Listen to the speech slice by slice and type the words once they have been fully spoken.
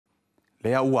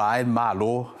Lea ua e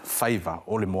mālo whaiva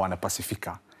o le Moana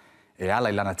Pasifika. E ala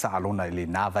I lana taalona I le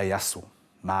nāwai aso.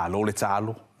 Mālo le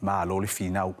taalo, mālo le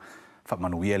whinau,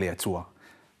 whamanuia le atua.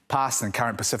 Past and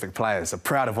current Pacific players are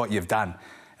proud of what you've done.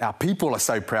 Our people are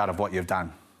so proud of what you've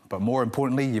done. But more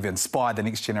importantly, you've inspired the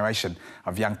next generation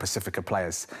of young Pacifica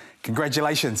players.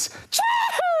 Congratulations.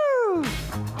 Choo!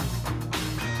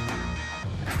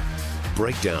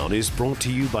 Breakdown is brought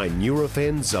to you by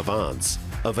Nurofen Zavance.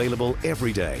 Available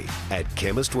every day at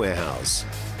Chemist Warehouse.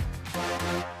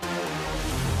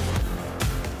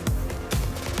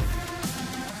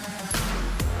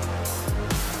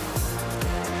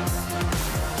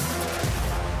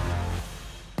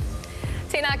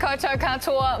 Tēnā koutou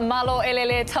katoa, malo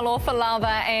elele talofa lava,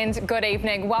 and good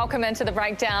evening. Welcome into the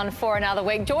breakdown for another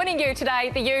week. Joining you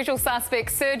today, the usual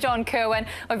suspects, Sir John Kerwin.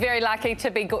 We're very lucky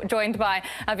to be joined by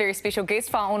a very special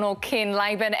guest, Whaono Ken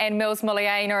Laban and Mills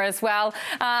Muliaina as well.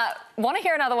 Want to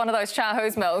hear another one of those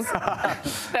chahoos, Mills?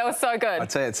 That was so good. I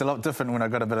tell you, it's a lot different when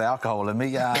I've got a bit of alcohol in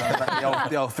me.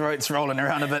 The old throat's rolling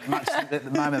around a bit much at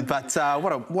the moment. But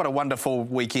what a wonderful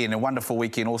weekend,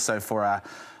 also for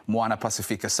Moana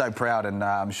Pasifika. So proud, and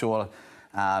I'm sure,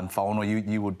 Whaono,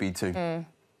 you would be too. Mm.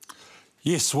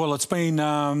 Yes, well, it's been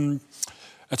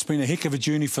a heck of a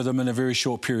journey for them in a very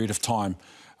short period of time.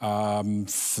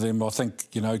 For them, I think,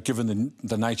 you know, given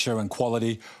the nature and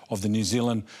quality of the New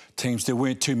Zealand teams, there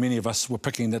weren't too many of us were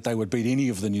picking that they would beat any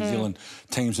of the New Zealand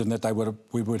teams, and that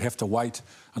we would have to wait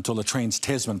until the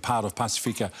Trans-Tasman part of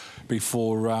Pasifika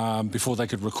before they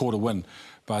could record a win.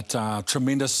 But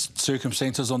tremendous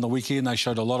circumstances on the weekend. They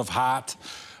showed a lot of heart,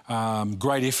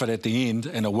 great effort at the end,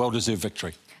 and a well-deserved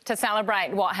victory. To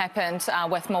celebrate what happened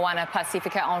with Moana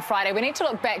Pasifika on Friday, we need to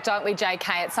look back, don't we, JK,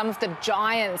 at some of the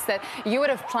giants that you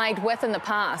would have played with in the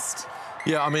past.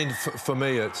 Yeah, I mean, for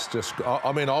me, it's just,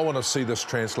 I mean, I want to see this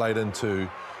translate into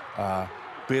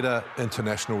better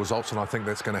international results, and I think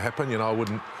that's going to happen. You know,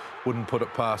 I wouldn't put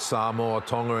it past Samoa,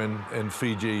 Tonga and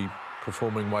Fiji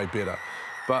performing way better.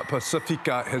 But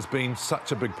Pasifika has been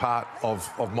such a big part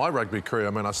of my rugby career.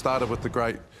 I mean, I started with the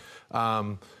great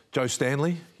Joe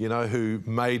Stanley, you know, who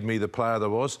made me the player that I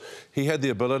was. He had the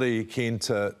ability, Ken,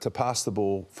 to pass the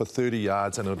ball for 30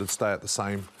 yards and it would stay at the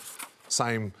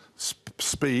same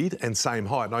speed and same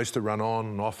height. And I used to run on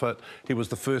and off it. He was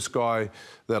the first guy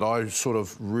that I sort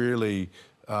of really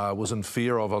was in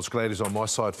fear of. I was glad he's on my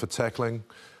side for tackling.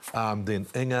 Then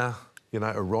Inga, you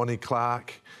know, Ronnie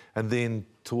Clark, and then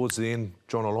towards the end,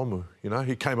 John Olomu, you know,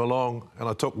 he came along and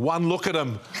I took one look at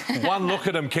him,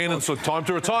 Ken, and said, time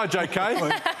to retire,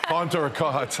 JK. Time to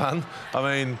retire, son. I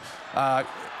mean,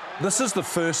 this is the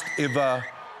first ever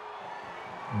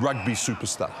rugby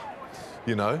superstar,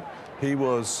 you know. He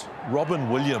was, Robin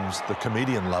Williams, the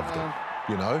comedian, loved him,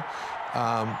 you know.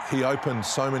 He opened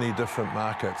so many different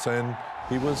markets, and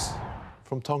he was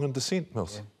from Tongan descent,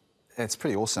 Mills. Yeah. It's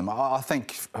pretty awesome. I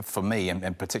think for me,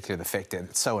 and particularly the fact that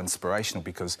it's so inspirational,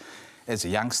 because as a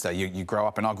youngster, you grow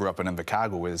up, and I grew up in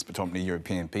Invercargill, where there's predominantly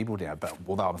European people there, but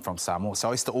although I'm from Samoa, so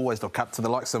I used to always look up to the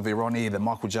likes of Ronnie, the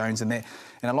Michael Jones and that,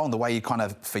 and along the way you kind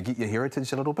of forget your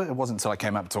heritage a little bit. It wasn't until I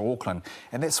came up to Auckland,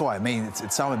 and that's why I mean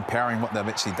it's so empowering what they've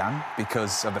actually done,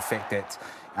 because of the fact that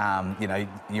you know,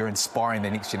 you're inspiring the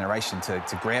next generation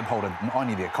to grab hold of not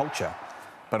only their culture,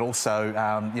 but also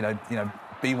you know,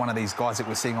 be one of these guys that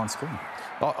we're seeing on screen.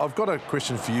 I've got a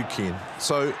question for you, Ken.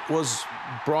 So was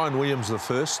Brian Williams the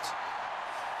first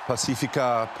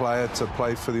Pasifika player to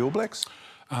play for the All Blacks?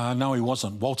 No, he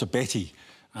wasn't. Walter Batty,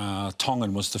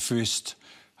 Tongan, was the first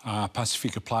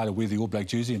Pasifika player to wear the All Black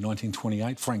jersey in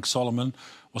 1928. Frank Solomon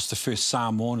was the first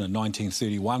Samoan in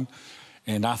 1931.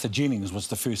 And Arthur Jennings was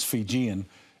the first Fijian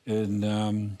in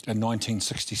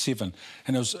 1967.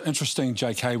 And it was interesting,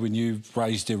 JK, when you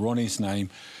raised Ronnie's name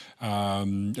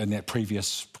in that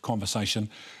previous conversation,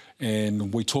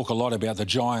 and we talk a lot about the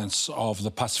giants of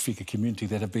the Pasifika community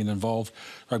that have been involved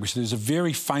in rugby. So there's a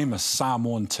very famous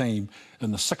Samoan team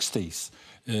in the 60s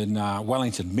in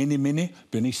Wellington. Mene,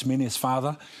 Bernice Mene's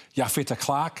father, Yafeta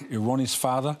Clark, Ronnie's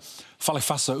father,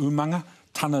 Falefasa Umanga,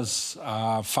 Tana's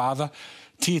father,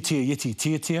 Tiatia Yeti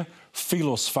Tiatia,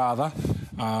 Filo's father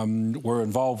were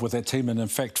involved with that team, and in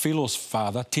fact Filo's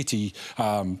father, Tiatia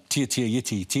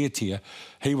Yeti Tiatia,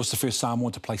 he was the first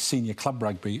Samoan to play senior club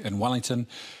rugby in Wellington.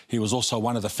 He was also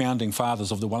one of the founding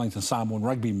fathers of the Wellington Samoan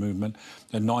rugby movement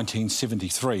in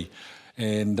 1973.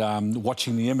 And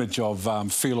watching the image of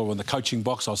Filo in the coaching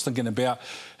box, I was thinking about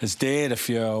his dad. If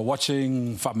you're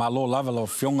watching, Malo Lava lo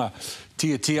Fionga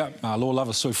Tia, Malo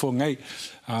Lava Soifongai,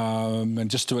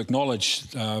 and just to acknowledge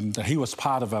that he was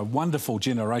part of a wonderful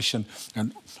generation.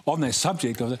 And on that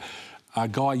subject of a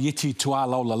guy, Yeti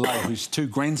Tualola, whose two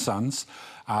grandsons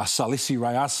Salesi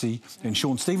Rayasi and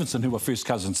Sean Stevenson, who were first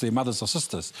cousins. Their mothers are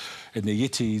sisters, and they're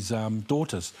Yeti's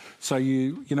daughters. So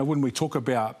you know, when we talk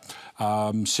about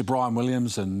Sir Brian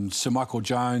Williams and Sir Michael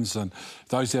Jones and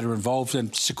those that are involved,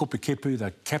 and Sikope Kepu,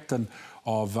 the captain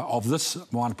of this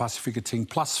Moana Pacifica team,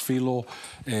 plus Philo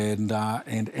and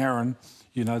Aaron,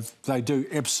 you know, they do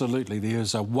absolutely.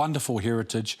 There's a wonderful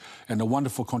heritage and a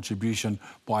wonderful contribution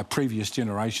by previous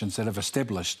generations that have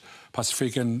established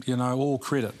Pacifica, and, you know, all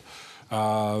credit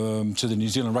to the New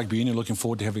Zealand Rugby Union. Looking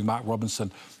forward to having Mark Robinson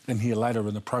in here later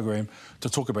in the program to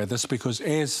talk about this, because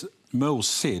as Mills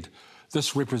said,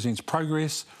 this represents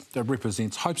progress, that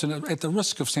represents hopes, and at the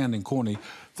risk of sounding corny,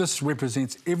 this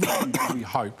represents everything that we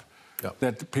hope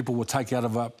that people will take out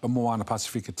of a Moana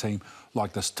Pacifica team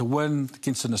like this, to win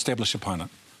against an established opponent.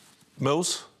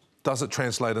 Mills, does it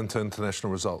translate into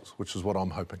international results, which is what I'm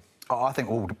hoping? Oh, I think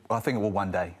it will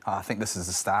one day. I think this is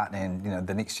the start, and, you know,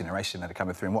 the next generation that are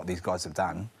coming through and what these guys have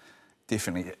done,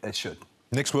 definitely it should.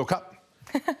 Next World Cup?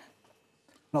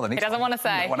 Not the next He doesn't want to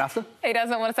say. One after? He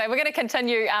doesn't want to say. We're going to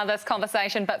continue this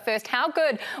conversation, but first, how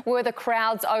good were the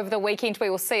crowds over the weekend? We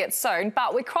will see it soon,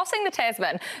 but we're crossing the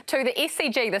Tasman to the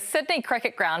SCG, the Sydney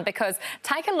Cricket Ground, because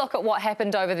take a look at what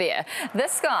happened over there.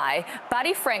 This guy,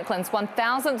 Buddy Franklin's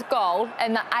 1,000th goal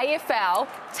in the AFL.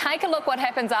 Take a look what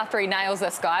happens after he nails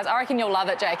this, guys. I reckon you'll love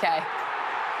it, JK.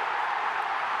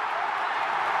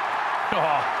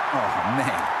 Oh, man,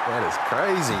 that is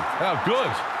crazy. How good.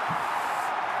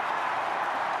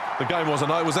 The game wasn't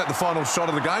over. Was that the final shot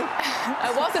of the game?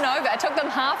 It wasn't over. It took them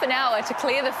half an hour to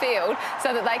clear the field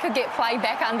so that they could get play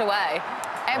back underway.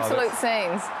 Absolute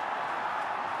scenes.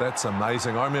 That's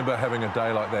amazing. I remember having a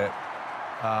day like that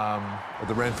at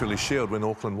the Ranfurly Shield when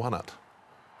Auckland won it.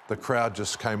 The crowd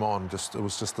just came on. It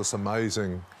was just this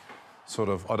amazing sort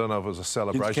of, I don't know if it was a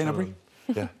celebration. Canterbury?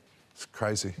 Yeah, it's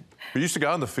crazy. We used to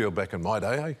go on the field back in my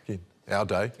day, eh? Our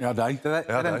day. Our day.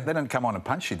 They didn't come on and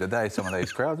punch you, did they, some of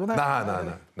these crowds, were they?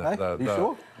 No. You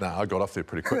sure? No, I got off there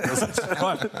pretty quick.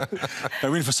 They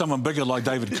went for someone bigger like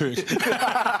David Kirk.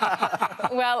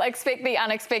 Well, expect the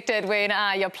unexpected when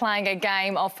you're playing a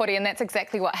game of footy, and that's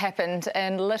exactly what happened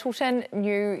in Littleton,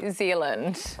 New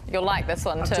Zealand. You'll like this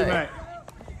one too.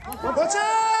 Watch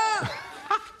out!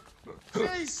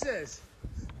 Jesus!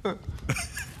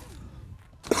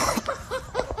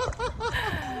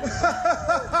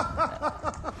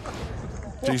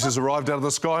 Jesus arrived out of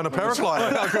the sky in a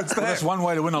paraglider. How good's that? That's one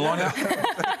way to win a line.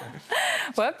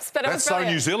 Whoops, but it was That's so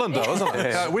brilliant. New Zealand, though, isn't it?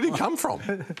 Yeah. Where did he come from?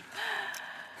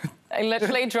 He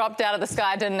literally dropped out of the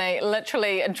sky, didn't he?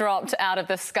 Literally dropped out of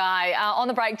the sky. On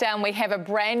the breakdown, we have a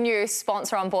brand new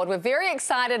sponsor on board. We're very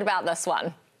excited about this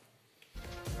one.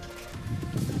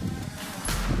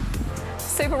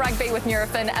 Super Rugby with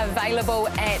Nurofen, available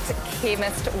at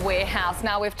Chemist Warehouse.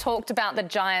 Now, we've talked about the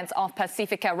giants of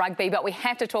Pacifica Rugby, but we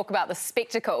have to talk about the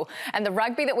spectacle and the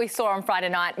rugby that we saw on Friday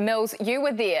night. Mills, you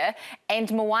were there,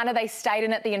 and Moana, they stayed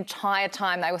in it the entire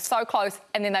time. They were so close,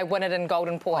 and then they won it in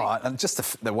Golden Point. Oh, and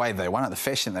just the way they won it, the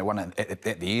fashion they won it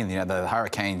at the end. You know, the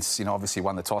Hurricanes, you know, obviously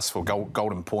won the toss for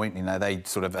Golden Point. You know, they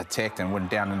sort of attacked and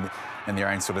went down in their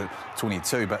own sort of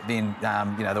 22. But then,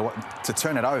 you know, to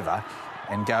turn it over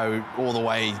and go all the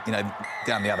way, you know,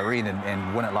 down the other end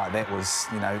and win it like that was,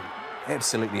 you know,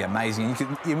 absolutely amazing.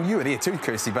 You were there too,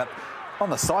 Kirsty, but on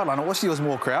the sideline, I wish there was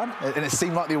more crowd, and it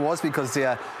seemed like there was, because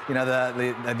you know,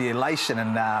 the elation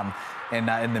and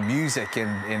the music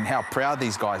and how proud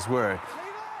these guys were,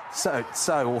 so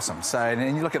awesome. So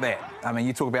and you look at that. I mean,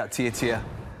 you talk about Tia.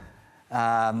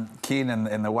 Ken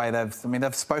and the way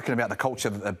they've spoken about the culture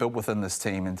that they've built within this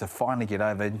team, and to finally get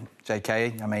over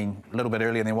JK, I mean, a little bit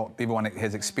earlier than what everyone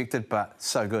has expected, but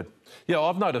so good. Yeah,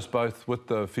 I've noticed both with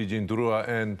the Fijian Drua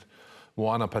and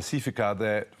Moana Pacifica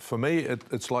that for me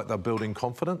it's like they're building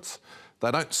confidence.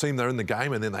 They don't seem they're in the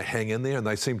game and then they hang in there and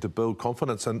they seem to build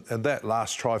confidence, and that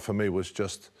last try for me was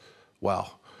just,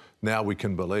 wow. Now we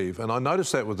can believe. And I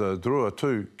noticed that with the Drua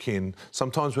too, Ken.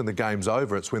 Sometimes when the game's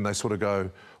over, it's when they sort of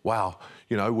go, wow,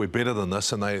 you know, we're better than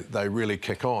this, and they really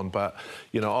kick on. But,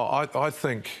 you know, I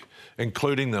think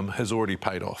including them has already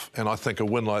paid off. And I think a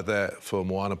win like that for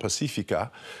Moana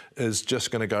Pacifica is just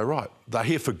going to go, right, they're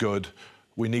here for good.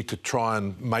 We need to try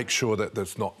and make sure that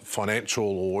there's not financial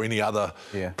or any other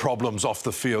problems off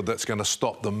the field that's going to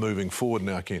stop them moving forward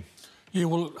now, Ken. Yeah,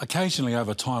 well, occasionally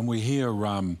over time we hear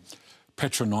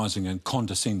patronising and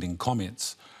condescending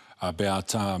comments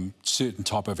about certain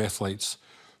type of athletes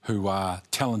who are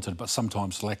talented but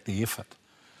sometimes lack the effort.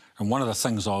 And one of the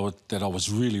things that I was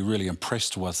really, really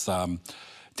impressed with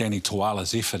Danny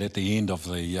Toala's effort at the end of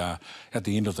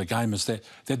the game is that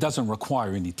doesn't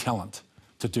require any talent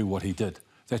to do what he did.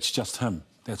 That's just him.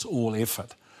 That's all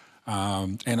effort.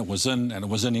 and it was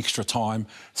in extra time.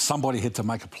 Somebody had to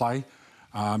make a play.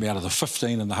 Out of the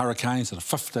 15 in the Hurricanes and the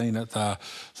 15 at the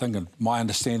thing, and my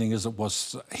understanding is it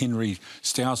was Henry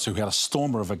Stowes who had a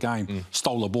stormer of a game,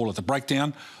 stole the ball at the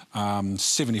breakdown,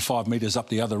 75 metres up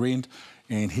the other end,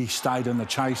 and he stayed in the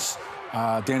chase.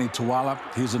 Danny Tuala,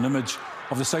 here's an image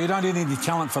of this. So you don't need any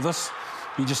talent for this.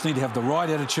 You just need to have the right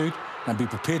attitude and be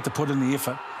prepared to put in the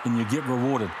effort, and you get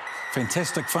rewarded.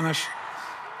 Fantastic finish.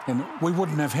 And we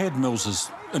wouldn't have had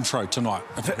Mills's intro tonight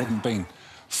if it hadn't been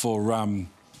for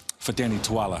Danny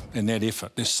Tuala in that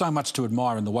effort. There's so much to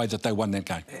admire in the way that they won that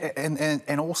game.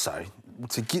 And also,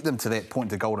 to get them to that point,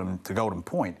 to Golden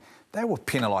Point, they were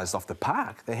penalised off the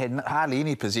park. They had hardly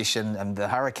any possession, and the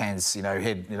Hurricanes,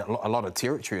 had a lot of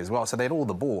territory as well, so they had all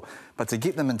the ball. But to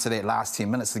get them into that last 10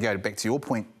 minutes, to go back to your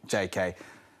point, JK,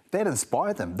 that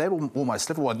inspired them. They were almost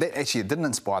slipped. Well, that actually didn't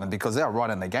inspire them because they were right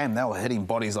in the game. They were hitting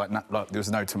bodies like there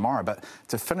was no tomorrow. But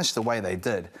to finish the way they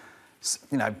did,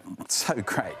 so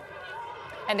great.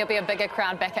 And there'll be a bigger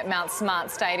crowd back at Mount Smart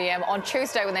Stadium on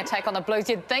Tuesday when they take on the Blues.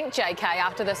 You'd think, JK,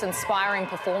 after this inspiring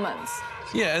performance.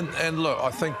 Yeah, and look, I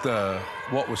think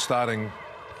what we're starting,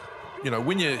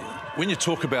 when you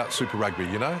talk about Super Rugby,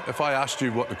 if I asked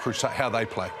you how they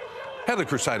play, how do the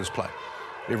Crusaders play,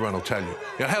 everyone will tell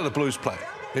you. How do the Blues play?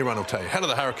 Everyone will tell you. How do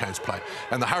the Hurricanes play?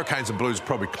 And the Hurricanes and Blues are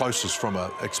probably closest from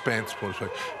an expanse point of view.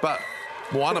 But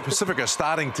Moana Pacifica are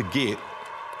starting to get,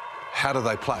 how do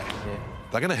they play? Yeah.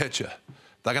 They're going to hit you.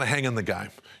 They're going to hang in the game.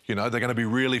 They're going to be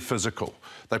really physical.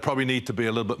 They probably need to be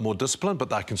a little bit more disciplined, but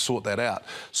they can sort that out.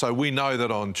 So we know that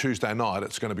on Tuesday night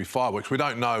it's going to be fireworks. We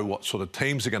don't know what sort of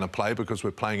teams are going to play because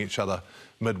we're playing each other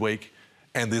midweek,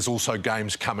 and there's also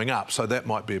games coming up, so that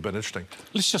might be a bit interesting.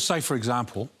 Let's just say, for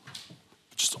example,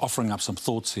 just offering up some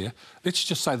thoughts here, let's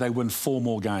just say they win 4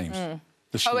 more games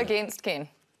this year. Against Ken?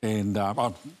 And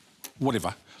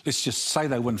whatever. Let's just say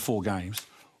they win 4 games.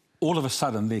 All of a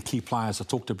sudden, their key players are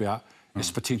talked about as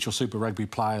potential Super Rugby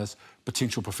players,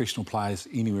 potential professional players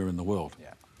anywhere in the world.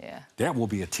 Yeah. That will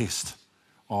be a test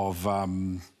of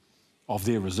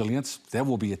their resilience. That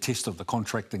will be a test of the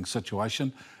contracting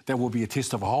situation. That will be a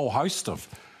test of a whole host of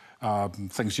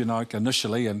things,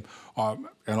 initially. And I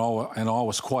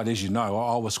was quite, as you know,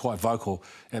 I was quite vocal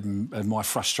in my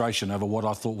frustration over what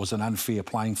I thought was an unfair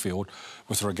playing field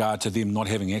with regard to them not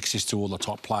having access to all the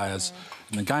top players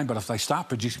in the game. But if they start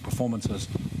producing performances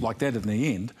like that in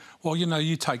the end, well,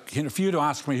 you take... If you were to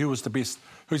ask me who's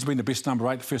been the best number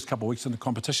 8 the first couple of weeks in the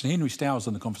competition, Henry Stowes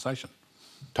in the conversation.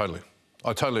 Totally.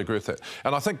 I totally agree with that.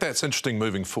 And I think that's interesting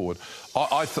moving forward.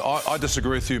 I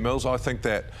disagree with you, Mills. I think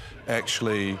that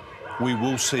actually we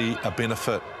will see a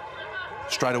benefit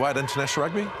straight away at international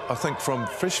rugby. I think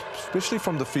especially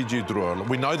from the Fiji Drua.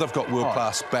 We know they've got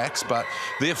world-class backs, but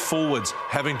their forwards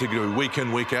having to do week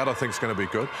in, week out, I think is going to be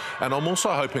good. And I'm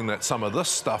also hoping that some of this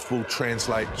stuff will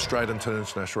translate straight into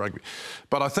international rugby.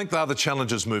 But I think there are the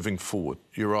challenges moving forward.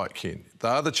 You're right, Ken. There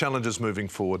are the challenges moving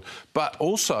forward. But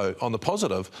also, on the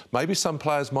positive, maybe some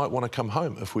players might want to come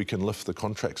home if we can lift the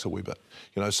contracts a wee bit.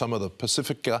 Some of the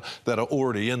Pacifica that are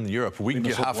already in Europe, we can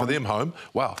get half of them home.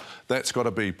 Wow, that's got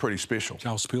to be pretty special.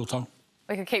 Charles Spieltag.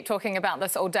 We could keep talking about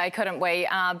this all day, couldn't we?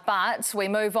 But we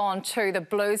move on to the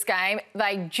Blues game.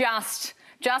 They just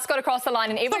got across the line,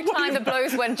 and every time the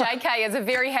Blues win, JK is a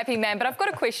very happy man. But I've got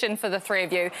a question for the 3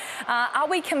 of you. Are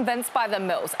we convinced by the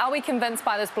Mills? Are we convinced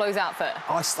by this Blues outfit?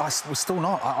 We're still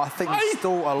not. I think there's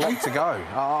still a lot to go.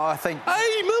 I think...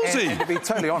 Hey, Millsy! And to be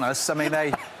totally honest, I mean,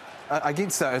 they...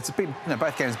 it's been,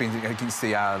 both games have been against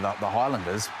the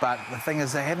Highlanders, but the thing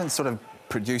is they haven't sort of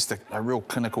produced a real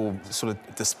clinical sort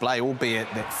of display, albeit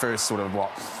that first sort of,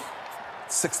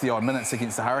 60-odd minutes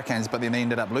against the Hurricanes, but then they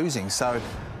ended up losing. So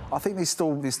I think there's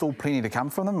still plenty to come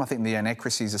from them. I think the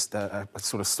inaccuracies are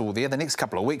sort of still there. The next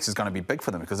couple of weeks is going to be big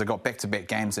for them because they've got back-to-back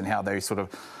games and how they sort of,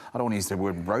 I don't want to use the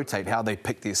word rotate, how they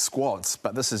pick their squads.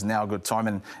 But this is now a good time,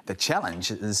 and the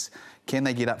challenge is, can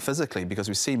they get up physically? Because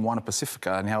we've seen Moana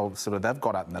Pacifica and how sort of they've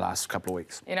got up in the last couple of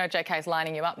weeks. JK's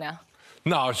lining you up now.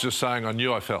 No, I was just saying I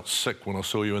knew I felt sick when I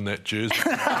saw you in that jersey.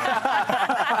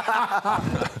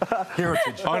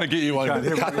 Heritage. I'm going to get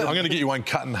you one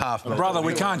cut in half. Brother,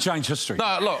 we can't change history.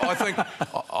 No, look,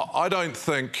 I don't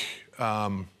think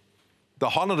the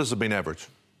Highlanders have been average,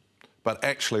 but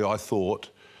actually I thought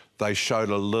they showed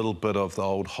a little bit of the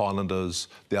old Highlanders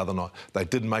the other night. They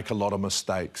did make a lot of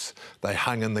mistakes. They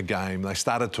hung in the game. They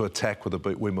started to attack with a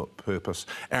bit more purpose.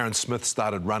 Aaron Smith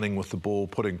started running with the ball,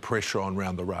 putting pressure on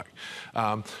round the ruck.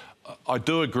 I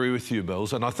do agree with you,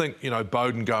 Mills, and I think,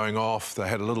 Bowden going off, they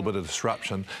had a little bit of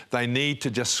disruption. They need to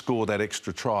just score that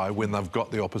extra try when they've got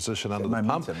the opposition under the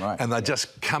pump, right. and they're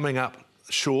just coming up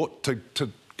short to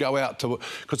go out to...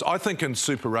 Because I think in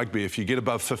Super Rugby, if you get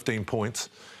above 15 points,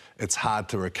 it's hard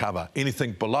to recover.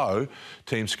 Anything below,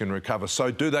 teams can recover.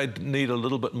 So do they need a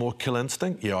little bit more kill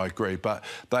instinct? Yeah, I agree. But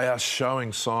they are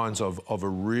showing signs of a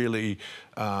really...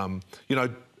 you know,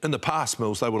 in the past,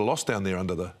 Mills, they would have lost down there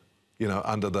under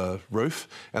the roof,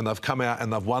 and they've come out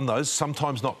and they've won those,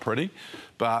 sometimes not pretty,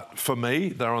 but for me,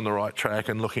 they're on the right track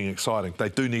and looking exciting. They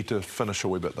do need to finish a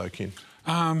wee bit though, Ken.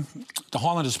 The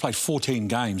Highlanders played 14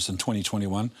 games in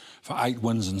 2021 for 8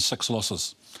 wins and 6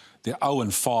 losses. They're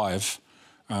 0-5.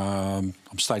 I'm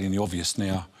stating the obvious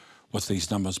now with these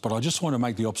numbers, but I just want to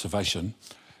make the observation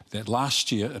that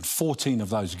last year, in 14 of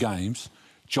those games,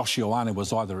 Josh Ioane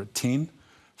was either at 10,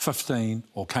 15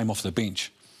 or came off the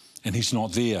bench, and he's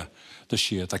not there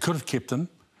this year. They could have kept him,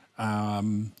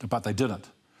 but they didn't.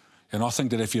 And I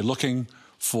think that if you're looking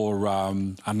for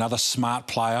another smart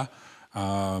player,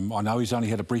 I know he's only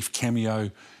had a brief cameo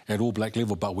at All Black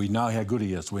level, but we know how good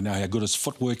he is. We know how good his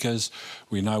footwork is.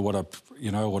 We know what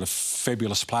a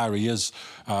fabulous player he is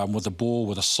with the ball,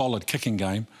 with a solid kicking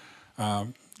game.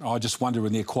 I just wonder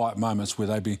in their quiet moments where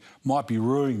they might be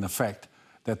ruining the fact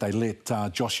that they let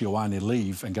Josh Ioane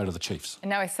leave and go to the Chiefs. And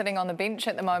now he's sitting on the bench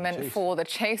at the moment for the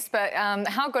Chiefs. But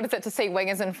how good is it to see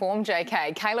wingers in form,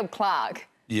 JK? Caleb Clark.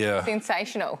 Yeah.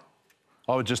 Sensational.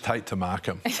 I would just hate to mark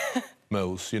him,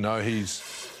 Mills. You know, he's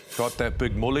got that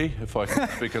big mully, if I can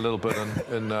speak a little bit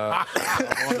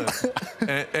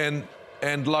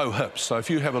and low hips. So if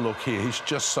you have a look here, he's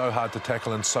just so hard to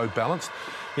tackle and so balanced.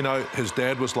 You know, his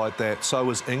dad was like that. So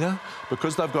is Inga.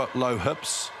 Because they've got low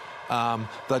hips,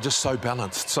 they're just so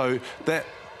balanced. So that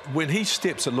when he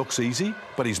steps, it looks easy,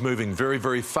 but he's moving very,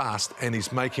 very fast and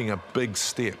he's making a big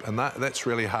step, and that's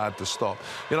really hard to stop.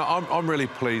 You know, I'm really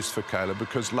pleased for Caleb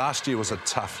because last year was a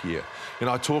tough year. You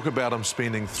know, I talk about him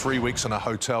spending 3 weeks in a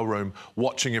hotel room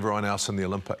watching everyone else in the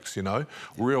Olympics, you know,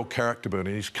 real character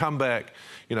building. He's come back,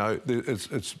 you know,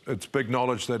 it's big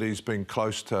knowledge that he's been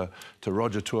close to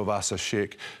Roger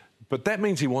Tuivasa-Sheck. But that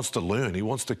means he wants to learn. He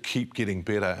wants to keep getting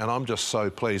better, and I'm just so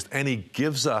pleased. And he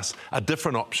gives us a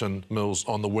different option, Mills,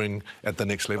 on the wing at the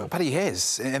next level. But he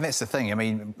has, and that's the thing. I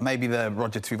mean, maybe the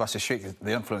Roger Tuivasa-Sheck,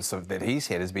 the influence that he's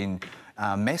had has been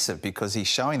massive because he's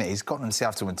showing that he's gotten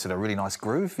himself into a really nice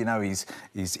groove. You know, he's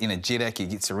energetic, he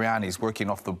gets around, he's working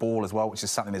off the ball as well, which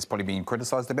is something that's probably been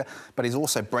criticised about. But he's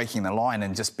also breaking the line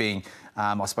and just being,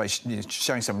 I suppose,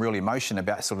 showing some real emotion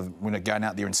about sort of going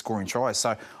out there and scoring tries.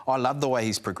 So I love the way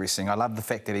he's progressing. I love the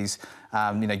fact that he's,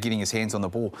 getting his hands on the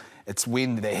ball. It's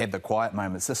when they had the quiet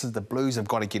moments. The Blues have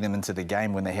got to get him into the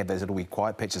game when they have those little wee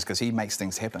quiet pitches because he makes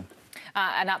things happen.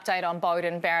 An update on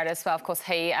Beauden Barrett as well. Of course,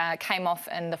 he came off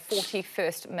in the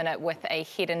 41st minute with a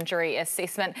head injury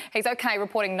assessment. He's OK,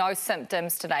 reporting no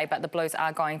symptoms today, but the Blues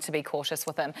are going to be cautious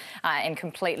with him and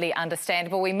completely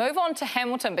understandable. We move on to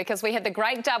Hamilton because we had the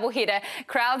great doubleheader.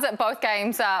 Crowds at both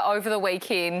games over the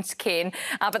weekend, Ken.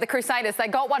 But the Crusaders, they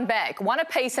got one back, one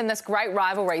apiece in this great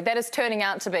rivalry. That is turning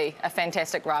out to be a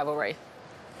fantastic rivalry.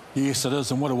 Yes, it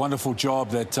is, and what a wonderful job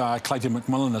that Clayton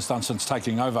McMillan has done since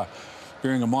taking over.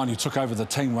 Bearing in mind he took over the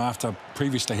team after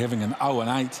previously having an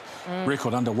 0-8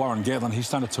 record under Warren Gatland.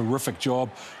 He's done a terrific job,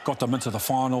 got them into the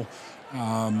final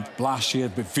last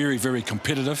year, but very, very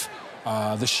competitive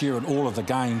this year in all of the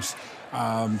games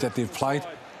that they've played.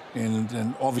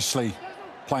 And obviously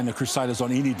playing the Crusaders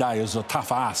on any day is a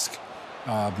tough ask.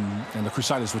 And the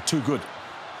Crusaders were too good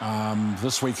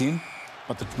this weekend,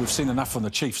 but we've seen enough from the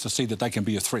Chiefs to see that they can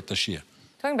be a threat this year.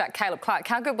 Talking about Caleb Clark,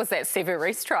 how good was that Sevu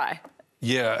Reece try?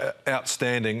 Yeah,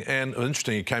 outstanding. And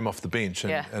interesting, he came off the bench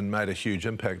and made a huge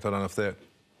impact. I don't know if that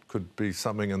could be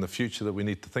something in the future that we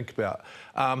need to think about.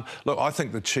 Look, I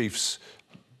think the Chiefs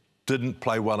didn't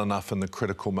play well enough in the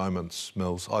critical moments,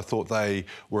 Mills. I thought they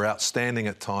were outstanding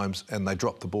at times and they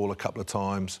dropped the ball a couple of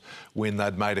times when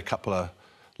they'd made a couple of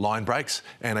line breaks.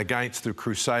 And against the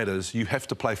Crusaders, you have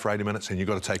to play for 80 minutes and you've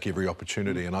got to take every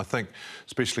opportunity. And I think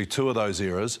especially 2 of those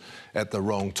errors at the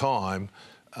wrong time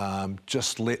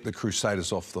just let the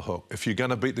Crusaders off the hook. If you're going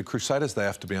to beat the Crusaders, they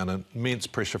have to be under immense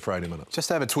pressure for 80 minutes. Just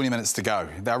over 20 minutes to go.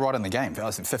 They're right in the game.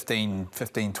 I think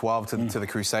 15-12 to the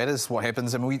Crusaders. What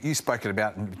happens, and you spoke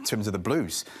about in terms of the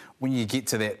Blues. When you get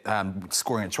to that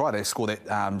scoring a try, they score that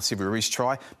Sevu Reece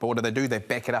try, but what do? They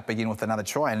back it up again with another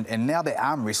try. And now that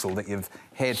arm wrestle that you've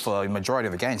had for the majority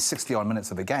of the game, 60-odd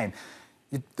minutes of the game,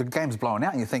 the game's blown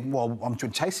out and you think, well, I'm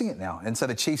chasing it now. And so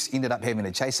the Chiefs ended up having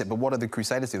to chase it. But what do the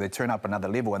Crusaders do? They turn up another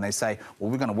level and they say, well,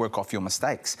 we're going to work off your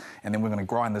mistakes and then we're going to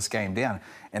grind this game down.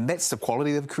 And that's the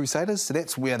quality of the Crusaders. So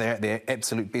that's where they're at their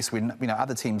absolute best. When, you know,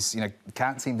 other teams, you know,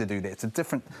 can't seem to do that. It's a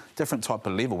different type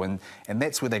of level. And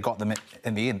that's where they got them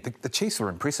in the end. The Chiefs were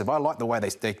impressive. I like the way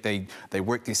they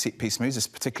worked their set-piece moves,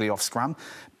 particularly off scrum.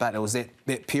 But it was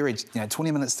that period, you know,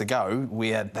 20 minutes to go,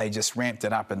 where they just ramped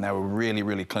it up and they were really,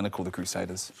 really clinical, the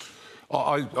Crusaders.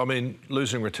 I mean,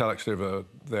 losing Retallick's never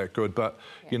that good, but,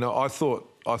 you know, I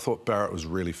thought Barrett was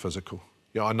really physical.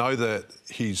 You know, I know that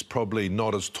he's probably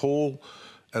not as tall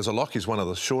as a lock. He's one of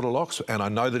the shorter locks, and I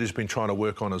know that he's been trying to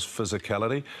work on his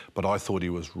physicality, but I thought he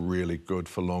was really good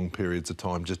for long periods of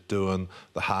time, just doing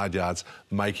the hard yards,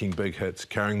 making big hits,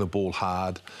 carrying the ball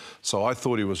hard. So I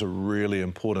thought he was a really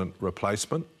important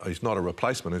replacement. He's not a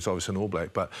replacement, he's obviously an All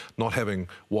Black, but not having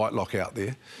Whitelock out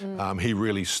there, he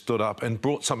really stood up and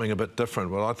brought something a bit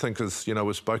different. What I think is, you know,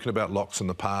 we've spoken about locks in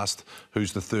the past.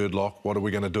 Who's the third lock? What are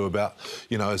we going to do about,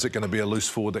 you know, is it going to be a loose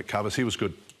forward that covers? He was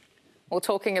good. Well,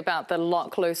 talking about the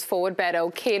lock-loose forward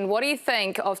battle, Ken, what do you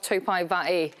think of Tupai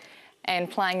Va'i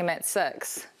and playing him at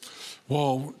 6?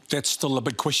 Well, that's still a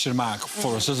big question mark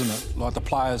for us, isn't it? Like the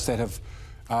players that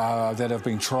have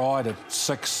been tried at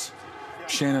 6,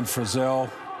 Shannon Frizzell,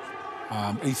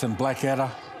 Ethan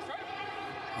Blackadder,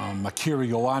 Makiri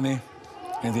Ioane,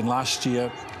 and then last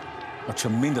year, a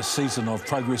tremendous season of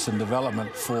progress and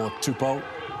development for Tupou.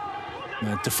 You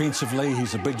know, defensively,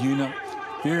 he's a big unit.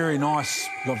 Very nice,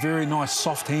 got very nice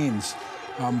soft hands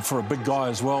for a big guy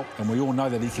as well, and we all know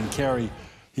that he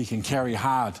can carry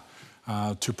hard.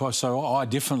 So I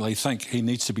definitely think he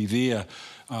needs to be there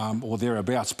or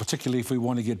thereabouts, particularly if we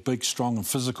want to get big, strong and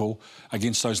physical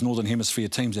against those Northern Hemisphere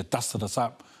teams that dusted us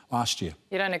up last year.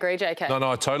 You don't agree, JK? No,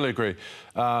 I totally agree.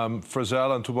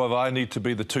 Frizzell and Tupai need to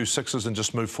be the 2 6s and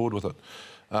just move forward with it.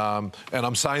 And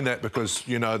I'm saying that because,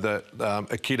 you know, that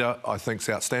Akita, I think, is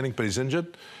outstanding, but he's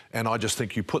injured. And I just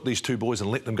think you put these 2 boys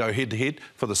and let them go head-to-head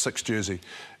for the 6th jersey.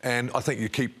 And I think you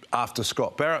keep, after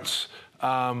Scott Barrett's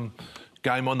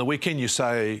game on the weekend, you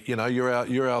say, you know, you're our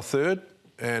 3rd,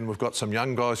 and we've got some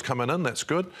young guys coming in, that's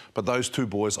good. But those 2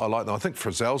 boys, I like them. I think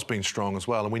Frizzell's been strong as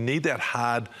well. And we need that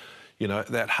hard, you know,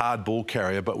 that hard ball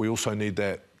carrier, but we also need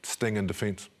that sting in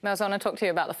defence. Mels, I want to talk to you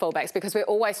about the fullbacks because we're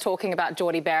always talking about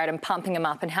Jordie Barrett and pumping him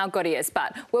up and how good he is,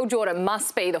 but Will Jordan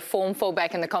must be the form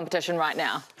fullback in the competition right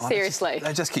now. Seriously.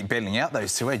 They just keep battling out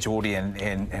those two, Jordie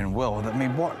and Will. I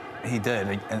mean, what he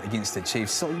did against the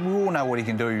Chiefs, so we all know what he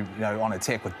can do, you know, on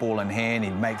attack with ball in hand. He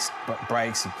makes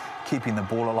breaks, keeping the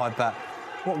ball alive, but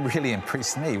what really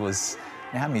impressed me was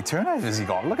how many turnovers he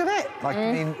got. Look at that. Like,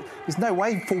 I mean, there's no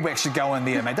way fullback should go in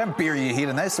there, mate. Don't bury your head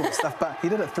in that sort of stuff, but he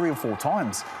did it 3 or 4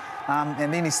 times.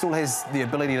 And then he still has the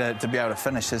ability to be able to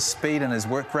finish. His speed and his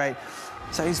work rate.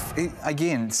 So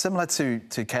again, similar to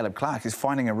Caleb Clark, he's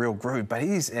finding a real groove, but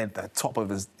he's at the top of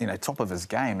his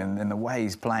game, and the way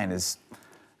he's playing is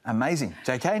amazing.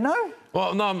 JK, no?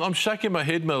 Well, no, I'm shaking my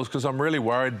head, Mills, because I'm really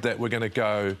worried that we're going to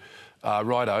go,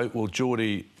 righto, well,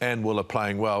 Jordie and Will are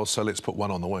playing well, so let's put one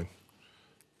on the wing.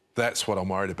 That's what I'm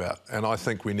worried about. And I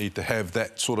think we need to have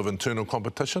that sort of internal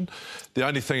competition. The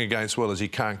only thing against Will is he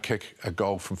can't kick a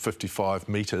goal from 55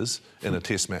 metres in a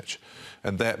test match.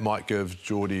 And that might give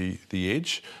Jordie the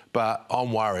edge. But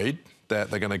I'm worried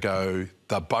that they're going to go,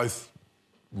 they're both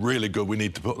really good. We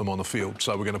need to put them on the field.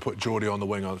 So we're going to put Jordie on the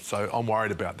wing. So I'm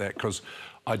worried about that because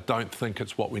I don't think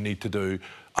it's what we need to do.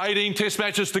 18 test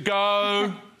matches to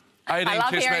go. 18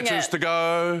 test matches to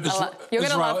go. You're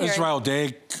going to love hearing Israel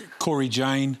Dagg, Corey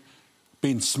Jane,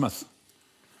 Ben Smith.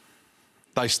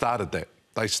 They started that.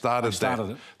 They started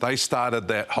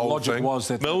that whole the logic thing. Was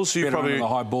that Mills, you probably the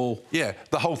high ball. Yeah,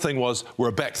 the whole thing was we're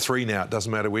a back 3 now. It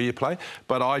doesn't matter where you play.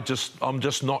 But I'm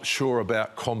just not sure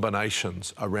about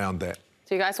combinations around that.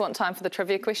 Do you guys want time for the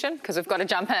trivia question? Because we've got to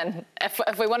jump in. If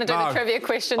we want to do the trivia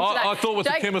question today. I thought with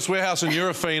the Chemist Warehouse and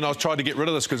Nurofen, I was trying to get rid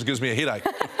of this because it gives me a headache.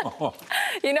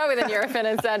 You know where the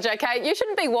Nurofen is, JK. You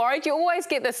shouldn't be worried. You always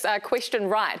get this question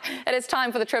right. It is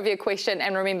time for the trivia question.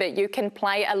 And remember, you can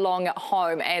play along at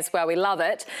home as well. We love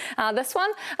it. This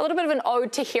one, a little bit of an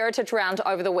ode to heritage round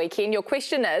over the weekend. Your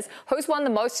question is, who's won the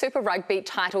most Super Rugby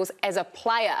titles as a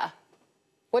player?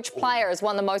 Which player has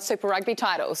won the most Super Rugby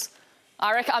titles?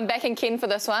 I reckon I'm backing Ken for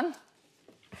this one.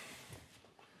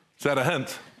 Is that a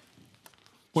hint?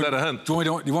 Is that a hint? Do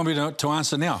you want me to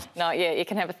answer now? Not yet. You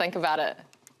can have a think about it.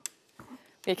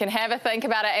 You can have a think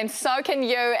about it, and so can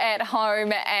you at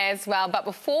home as well. But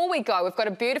before we go, we've got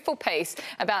a beautiful piece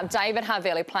about David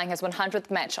Havili playing his 100th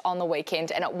match on the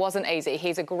weekend, and it wasn't easy.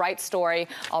 He's a great story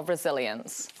of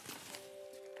resilience.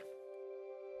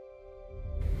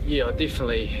 Yeah, I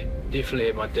definitely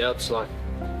had my doubts. Like,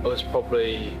 it was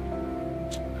probably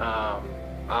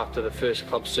after the first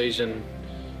club season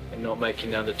and not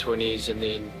making the under-20s, and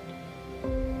then,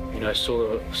 you know,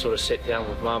 sort of sat down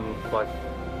with mum, like,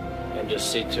 and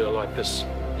just said to her, like, this,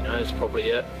 you know, it's probably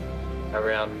it,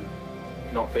 around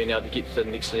not being able to get to the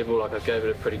next level. Like, I gave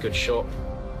it a pretty good shot.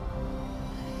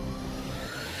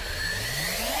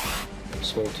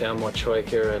 Small town,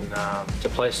 Motueka, and it's a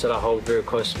place that I hold very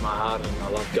close to my heart, and I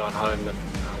love going home and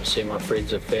seeing my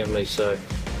friends and family. So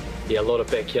yeah, a lot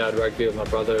of backyard rugby with my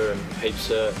brother, and heaps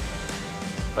of,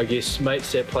 I guess,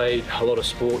 mates that played a lot of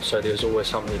sports, so there was always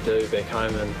something to do back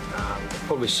home, and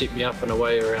probably set me up in a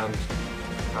way around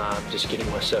just getting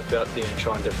myself out there and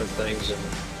trying different things, and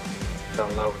fell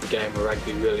in love with the game of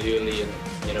rugby really early. And,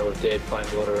 you know, with Dad playing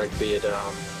a lot of rugby, it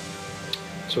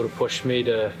sort of pushed me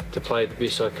to play the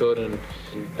best I could, and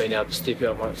being able to step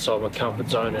outside my comfort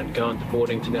zone and going to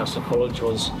boarding to Nelson College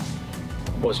was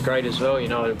great as well. You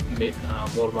know, I met a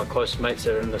lot of my close mates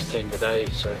that are in this team today.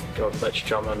 So got Mitch,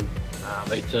 Drummond,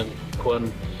 Ethan,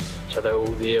 Quinn. So they were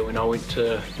all there when I went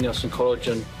to Nelson College,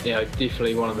 and, you know,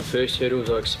 definitely one of the first hurdles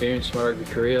I experienced in my rugby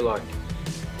career. Like,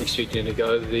 expecting to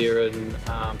go over there and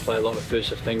play a lot of first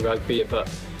 15 rugby, but,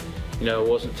 you know, it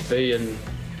wasn't to be. And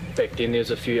back then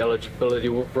there's a few eligibility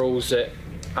rules that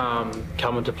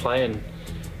come into play, and,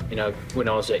 you know, when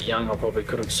I was that young I probably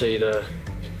couldn't see the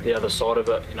other side of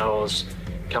it. You know, I was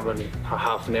coming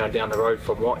half an hour down the road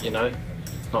from what, you know,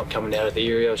 not coming out of the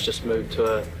area. I was just moved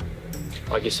to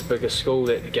I guess a bigger school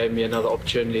that gave me another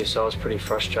opportunity, so I was pretty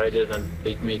frustrated, and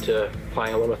led me to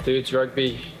playing a lot of thirds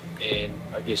rugby, and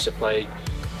I guess I played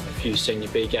a few senior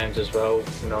B games as well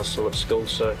when I was still at school.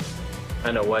 So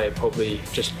in a way, it probably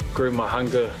just grew my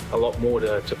hunger a lot more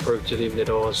to prove to them that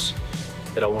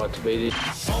I wanted to be there.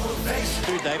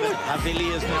 David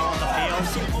Havili is now on the field.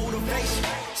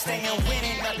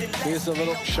 Here's a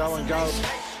little show and go.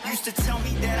 Used to tell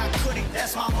me that I couldn't,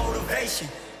 that's my motivation.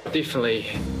 Definitely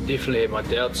had my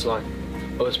doubts. Like,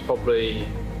 it was probably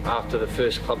after the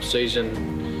first club season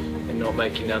and not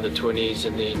making the under-20s,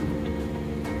 and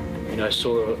then, you know,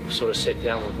 sort of sat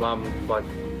down with mum, like,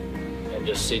 and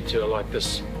just said to her, like,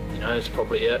 this, you know, it's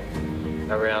probably it,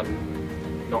 around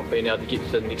not being able to get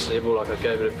to the next level. Like, I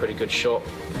gave it a pretty good shot.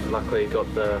 Luckily got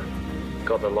the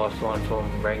lifeline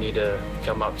from Rangi to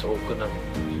come up to Auckland and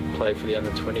play for the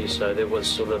under-20s, so that was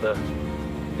sort of the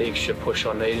extra push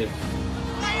I needed.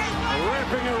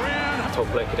 Wrapping around. Todd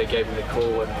Blackadder gave me the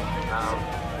call,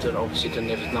 and obviously didn't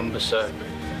have his number, so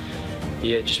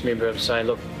yeah, just remember him saying,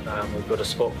 look, we've got a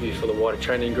spot for you for the wider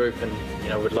training group, and, you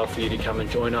know, we'd love for you to come and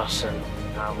join us, and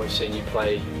we've seen you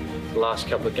play the last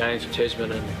couple of games for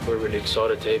Tasman, and we're really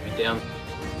excited to have you down.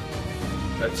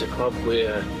 It's a club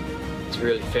where it's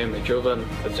really family driven.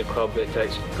 It's a club that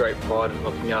takes great pride in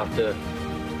looking after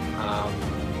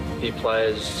their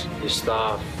players, their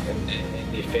staff, and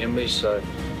their families. So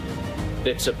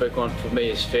that's a big one for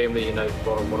me, is family. You know,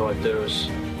 what I do is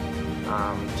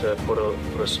to put a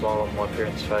smile on my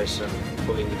parents' face and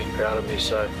for them to be proud of me.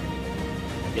 So,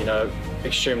 you know,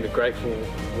 extremely grateful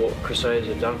for what Crusaders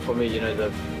have done for me. You know,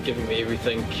 they've given me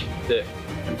everything that,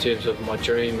 in terms of my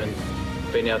dream, and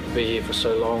being able to be here for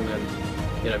so long and,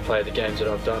 you know, play the games that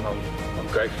I've done. I'm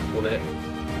grateful for that.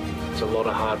 It's a lot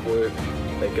of hard work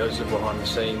that goes in behind the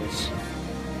scenes,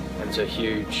 and it's a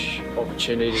huge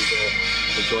opportunity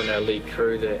to join our league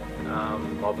crew that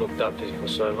I've looked up to for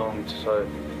so long. So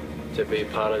to be a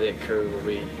part of that crew will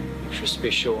be extra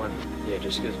special, and yeah,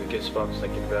 just gives me goosebumps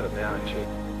thinking about it now, actually.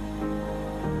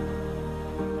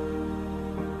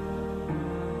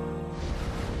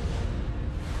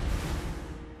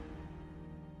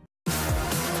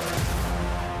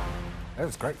 That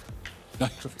was great.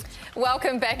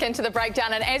 Welcome back into the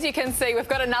breakdown, and as you can see, we've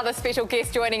got another special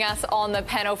guest joining us on the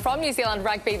panel from New Zealand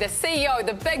Rugby, the CEO,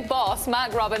 the big boss,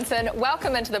 Mark Robinson.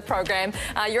 Welcome into the program.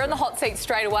 You're in the hot seat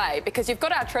straight away because you've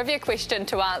got our trivia question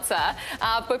to answer.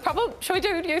 Should we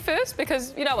do you first,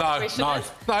 because you know what the question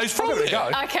is? No, he's probably go.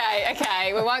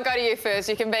 Okay. We won't go to you first.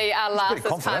 You can be our last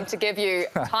this time to give you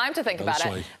time to think about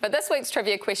it. But this week's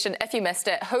trivia question, if you missed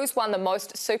it, who's won the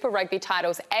most Super Rugby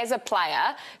titles as a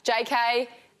player? JK.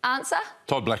 Answer?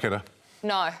 Todd Blackadder.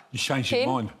 No. You changed your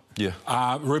mind. Yeah.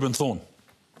 Reuben Thorne.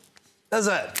 Is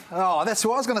it? Oh, that's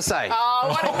what I was going to say. Oh,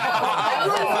 what a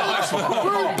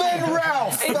Ruben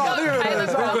Ralph.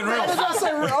 Ruben Ralph.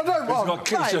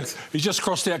 He's just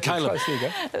crossed out Caleb.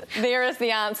 There is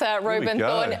the answer, Reuben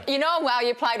Thorne. You know him well,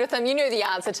 you played with him. You knew the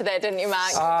answer to that, didn't you,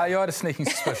 Mark? I had a sneaking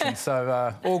suspicion.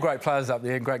 So all great players up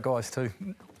there and great guys too.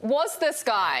 Was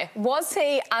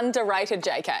he underrated,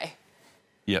 JK?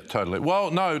 Yeah, totally. Well,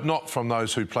 no, not from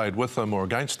those who played with them or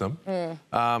against them.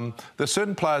 There's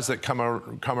certain players that come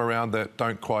around that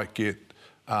don't quite get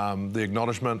the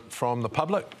acknowledgement from the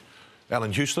public.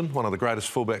 Alan Houston, one of the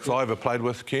greatest fullbacks I ever played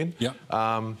with, Ken. Yeah.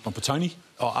 Petoni.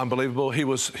 Oh, unbelievable. He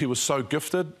was so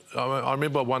gifted. I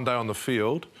remember one day on the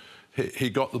field, he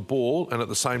got the ball and at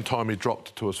the same time he dropped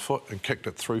it to his foot and kicked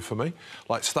it through for me.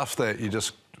 Like stuff that you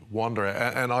just wonder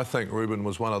at. And I think Ruben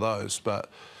was one of those. But,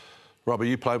 Robbie,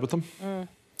 you played with him?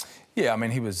 Yeah, I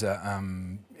mean, he was a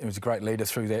great leader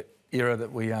through that era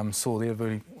that we saw there.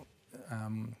 Really,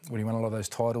 when he won a lot of those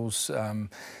titles,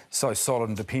 so solid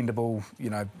and dependable, you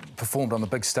know, performed on the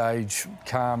big stage,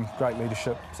 calm, great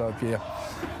leadership. So yeah,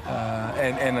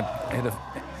 and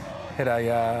had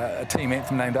a team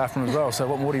anthem named after him as well. So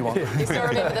what more do you want? You still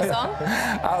remember the song?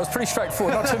 It was pretty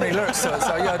straightforward, not too many lyrics to it.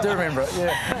 So yeah, I do remember it.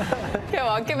 Yeah. Come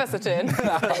on, give us a turn.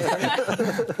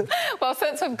 Well,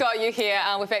 since we've got you here,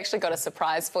 we've actually got a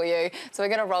surprise for you. So we're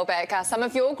going to roll back some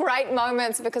of your great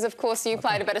moments because, of course, you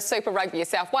played a bit of Super Rugby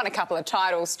yourself, won a couple of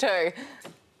titles too.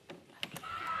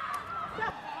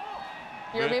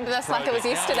 You remember this like it was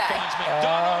yesterday?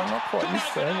 Not quite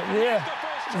yesterday, but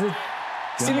yeah.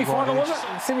 Semi-final, was it?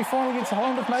 Semi-final against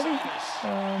Holland, maybe?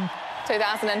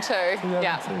 2002.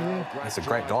 Yeah. That's a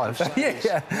great dive.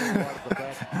 Yeah.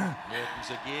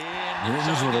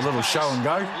 This with a little show and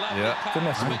go. Yeah.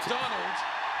 Didn't have to.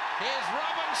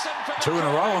 Two in a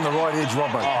row on the right edge,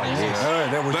 Robbo. Oh,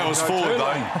 yeah. That was forward,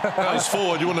 though. That was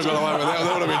forward. You wouldn't have got away with that.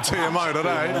 That would have been TMO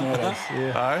today.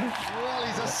 Well,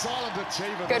 he's a solid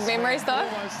achiever. Good memories, though?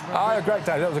 Oh, a great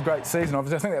day. That was a great season,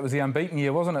 obviously. I think that was the unbeaten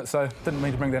year, wasn't it? So didn't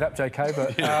mean to bring that up, JK,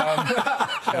 but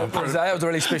that was a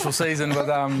really special season with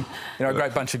you know, a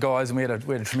great bunch of guys, and we had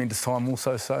a tremendous time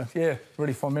also. So yeah,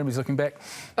 really fond memories looking back.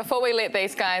 Before we let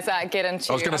these guys get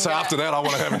into, I was going to say after that, I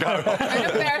want to have a go. I'm going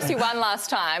to embarrass you one last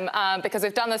time because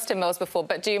we've done this to Mills before.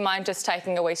 But do you mind just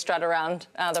taking a wee strut around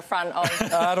the front of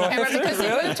camera because you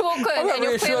moved to Auckland and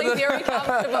you're clearly very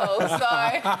comfortable.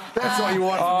 So that's what you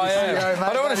want. Oh yeah,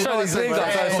 I don't want to show these legs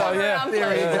up. So yeah,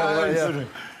 there you go.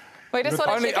 We just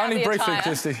want to check out only the briefly, attire.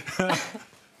 Kirsty.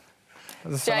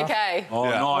 JK. Oh,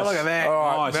 Yeah. nice. Look at that.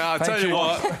 All right. Now, I tell you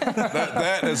what,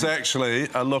 that is actually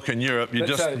a look in Europe. You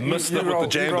just missed it with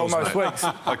the jandals, most mate. weeks.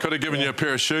 I could have given you a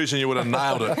pair of shoes and you would have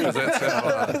nailed it. 'Cause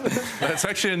that's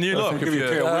actually a new look. Give you a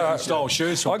pair of Wickham style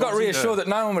shoes. I got reassured that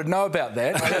no one would know about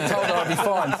that. I got told I'd be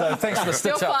fine. So thanks for the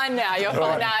stitch You're up. fine now. You're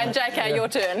fine now. And JK, your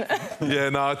turn. Yeah,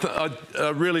 no,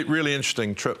 a really, really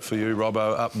interesting trip for you,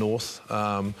 Robbo, up north.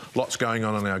 Lots going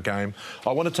on in our game.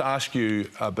 I wanted to ask you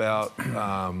about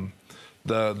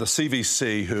the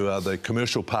CVC, who are the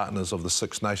commercial partners of the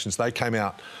Six Nations. They came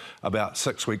out about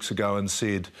 6 weeks ago and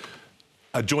said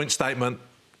a joint statement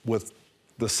with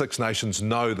the Six Nations,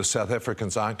 no, the South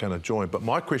Africans aren't going to join. But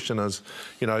my question is,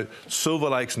 you know, Silver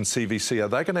Lakes and CVC, are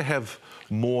they going to have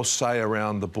more say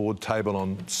around the board table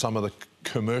on some of the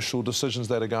commercial decisions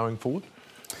that are going forward?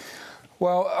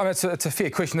 Well, I mean, it's a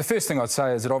fair question. The first thing I'd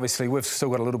say is that obviously we've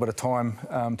still got a little bit of time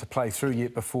to play through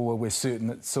yet before we're certain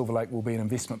that Silver Lake will be an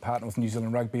investment partner with New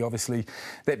Zealand Rugby. Obviously,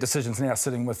 that decision's now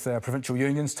sitting with provincial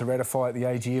unions to ratify at the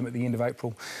AGM at the end of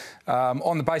April.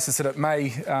 On the basis that it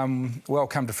may well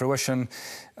come to fruition,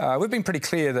 we've been pretty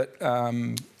clear that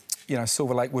you know,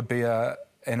 Silver Lake would be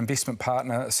an investment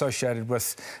partner associated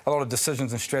with a lot of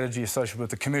decisions and strategy associated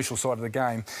with the commercial side of the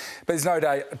game. But there's no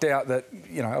doubt that,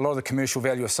 you know, a lot of the commercial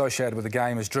value associated with the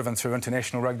game is driven through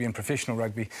international rugby and professional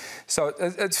rugby. So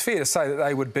it's fair to say that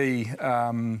they would be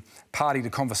party to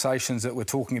conversations that we're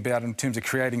talking about in terms of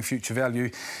creating future value.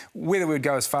 Whether we'd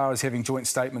go as far as having joint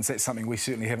statements, that's something we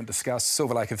certainly haven't discussed.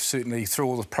 Silver Lake have certainly, through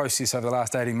all the process over the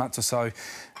last 18 months or so,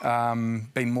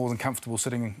 been more than comfortable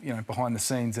sitting, you know, behind the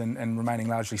scenes and remaining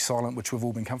largely silent, which we've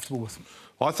all been comfortable with.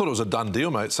 Well, I thought it was a done deal,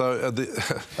 mate. So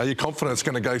are you confident it's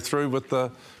going to go through with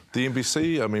the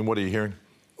NBC? I mean, what are you hearing?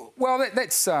 Well,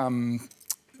 that's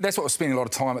what we're spending a lot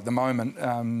of time at the moment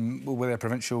with our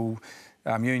provincial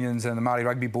unions and the Māori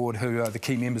Rugby Board, who are the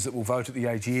key members that will vote at the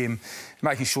AGM,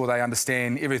 making sure they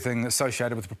understand everything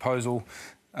associated with the proposal.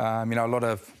 You know, a lot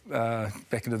of,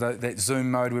 back into that Zoom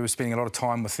mode, we were spending a lot of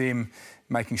time with them,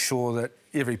 making sure that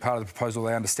every part of the proposal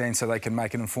they understand so they can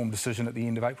make an informed decision at the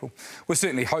end of April. We're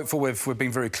certainly hopeful. We've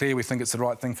been very clear. We think it's the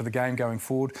right thing for the game going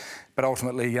forward. But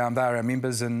ultimately, they are our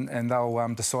members and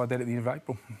they'll decide that at the end of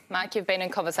April. Mark, you've been in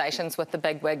conversations with the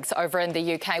bigwigs over in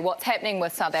the UK. What's happening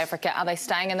with South Africa? Are they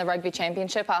staying in the Rugby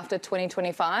Championship after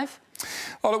 2025?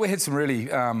 Oh, look, we had some really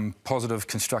positive,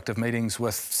 constructive meetings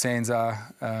with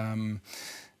SANZAAR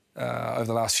over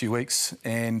the last few weeks.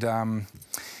 And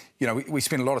you know, we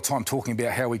spend a lot of time talking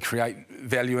about how we create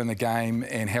value in the game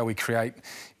and how we create,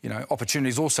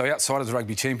 opportunities also outside of the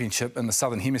Rugby Championship in the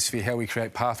Southern Hemisphere, how we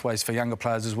create pathways for younger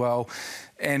players as well,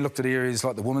 and looked at areas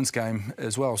like the women's game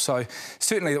as well. So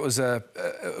certainly it was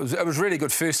really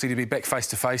good, firstly, to be back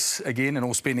face-to-face again and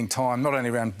all spending time, not only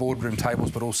around boardroom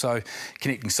tables, but also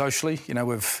connecting socially.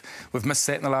 We've missed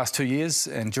that in the last 2 years,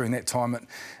 and during that time it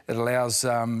allows,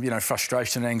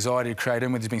 frustration and anxiety to create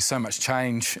in, where there's been so much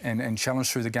change and challenge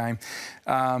through the game.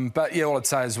 But yeah, all I'd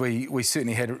say is we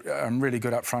certainly had really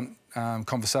good upfront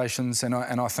conversations, and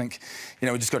I think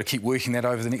we've just got to keep working that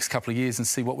over the next couple of years and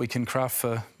see what we can craft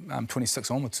for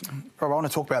 26 onwards. Rob, I want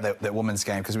to talk about that women's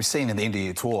game, because we've seen in the end of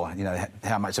year tour,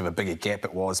 how much of a bigger gap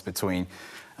it was between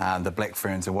the Black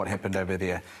Ferns and what happened over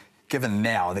there. Given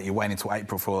now that you're waiting until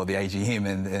April for the AGM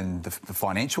and the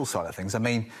financial side of things, I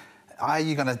mean, are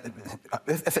you going to,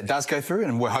 if it does go through,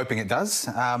 and we're hoping it does,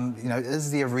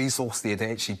 is there a resource there to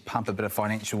actually pump a bit of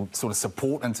financial sort of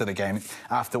support into the game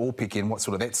after Aupiki, and what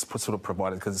sort of that's sort of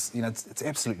provided? Because it's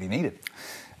absolutely needed.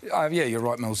 Yeah, you're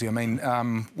right, Millsy. I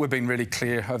mean, we've been really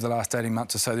clear over the last 18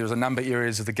 months or so. There's a number of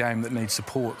areas of the game that need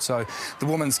support. So the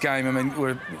women's game, I mean,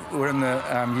 we're in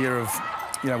the year of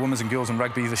women's and girls in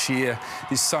rugby this year.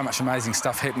 There's so much amazing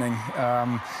stuff happening.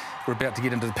 We're about to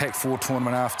get into the Pac-4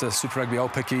 tournament after Super Rugby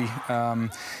Aupiki.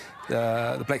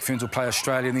 The Black Ferns will play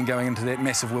Australia, and then going into that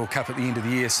massive World Cup at the end of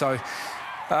the year. So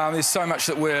there's so much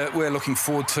that we're looking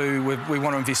forward to. We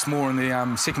want to invest more in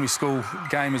the secondary school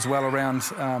game as well,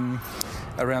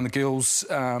 around the girls,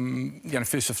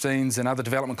 first 15s and other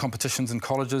development competitions in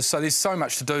colleges. So there's so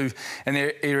much to do in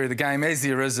that area of the game, as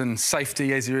there is in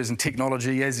safety, as there is in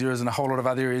technology, as there is in a whole lot of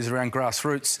other areas around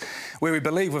grassroots, where we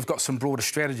believe we've got some broader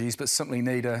strategies, but simply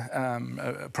need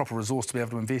a proper resource to be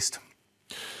able to invest.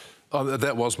 Oh,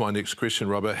 that was my next question,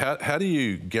 Robert. How do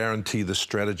you guarantee the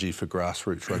strategy for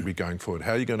grassroots rugby going forward?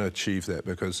 How are you going to achieve that?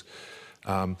 Because,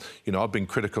 I've been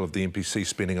critical of the NPC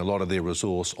spending a lot of their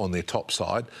resource on their top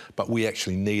side, but we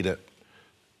actually need it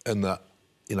in the,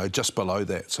 just below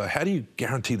that. So how do you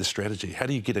guarantee the strategy? How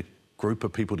do you get a group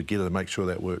of people together to make sure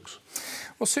that works?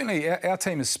 Well, certainly our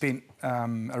team has spent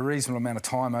a reasonable amount of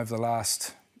time over the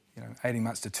last 18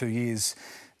 months to 2 years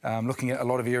looking at a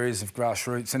lot of areas of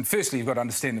grassroots. And firstly, you've got to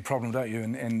understand the problem, don't you,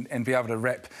 and be able to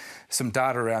wrap some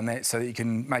data around that so that you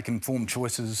can make informed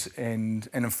choices and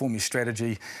inform your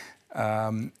strategy,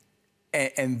 and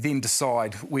then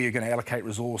decide where you're going to allocate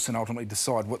resource and ultimately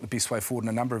decide what the best way forward in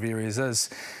a number of areas is.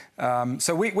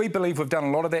 So we believe we've done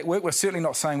a lot of that work. We're certainly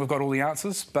not saying we've got all the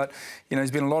answers, but there's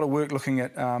been a lot of work looking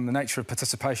at the nature of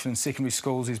participation in secondary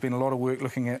schools. There's been a lot of work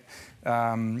looking at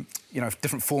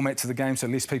different formats of the game, so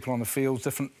less people on the field,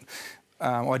 different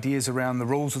ideas around the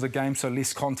rules of the game, so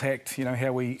less contact,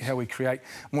 how we create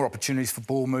more opportunities for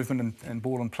ball movement and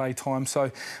ball and play time.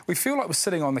 So we feel like we're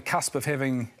sitting on the cusp of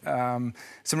having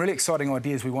some really exciting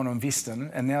ideas we want to invest in,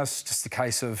 and now it's just the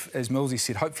case of, as Millsy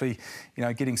said, hopefully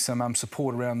getting some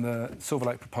support around the Silver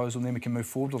Lake proposal, and then we can move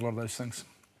forward with a lot of those things.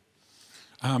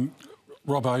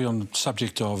 Robbo, on the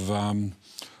subject of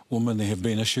women, there have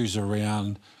been issues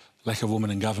around lack of women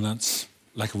in governance,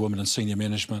 lack of women in senior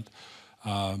management,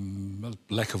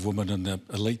 lack of women in the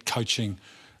elite coaching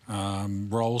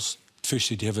roles.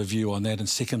 Firstly, do you have a view on that? And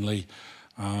secondly,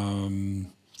 do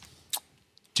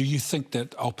you think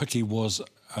that Aupiki was...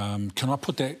 can I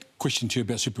put that question to you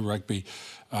about Super Rugby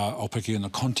Aupiki in the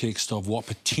context of what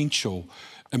potential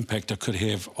impact it could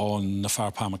have on the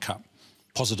Wharapama Cup,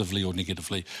 positively or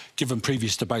negatively, given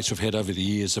previous debates we've had over the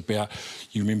years about,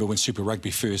 you remember when Super Rugby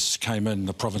first came in,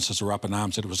 the provinces were up in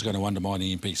arms that it was going to undermine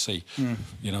the NPC.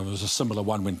 It was a similar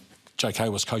one when JK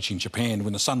was coaching Japan,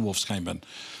 when the Sunwolves came in.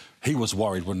 He was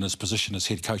worried when his position as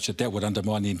head coach that would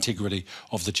undermine the integrity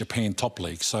of the Japan top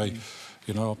league. So,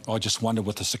 I just wonder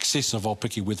with the success of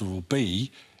Aupiki whether it will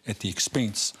be at the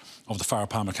expense of the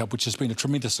Wharapama Cup, which has been a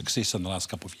tremendous success in the last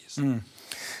couple of years.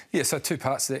 Yeah, so two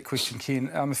parts to that question,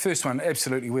 Ken. The first one,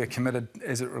 absolutely, we're committed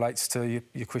as it relates to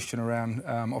your question around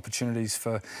opportunities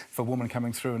for women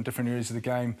coming through in different areas of the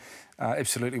game.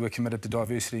 Absolutely, we're committed to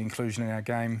diversity and inclusion in our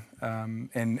game,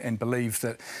 and believe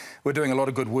that we're doing a lot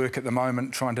of good work at the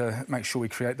moment trying to make sure we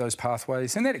create those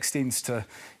pathways. And that extends to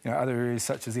other areas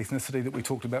such as ethnicity that we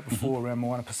talked about before, around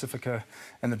Moana Pacifica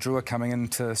and the Drua coming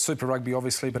into Super Rugby,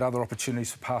 obviously, but other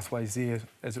opportunities for pathways there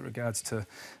as it regards to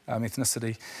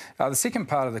ethnicity. The second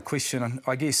part of the question,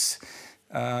 I guess,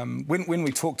 when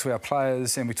we talk to our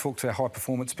players and we talk to our high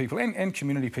performance people and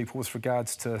community people with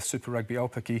regards to Super Rugby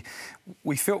Aupiki,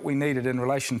 we felt we needed, in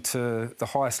relation to the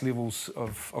highest levels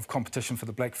of competition for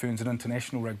the Black Ferns and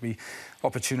international rugby,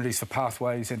 opportunities for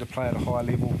pathways and to play at a higher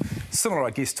level, similar, I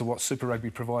guess, to what Super Rugby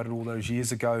provided all those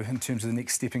years ago in terms of the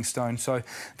next stepping stone. So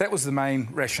that was the main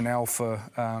rationale for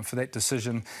that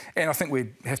decision. And I think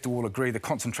we'd have to all agree the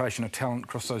concentration of talent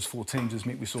across those 4 teams has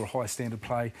meant we saw a high standard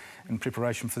play in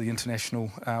preparation for the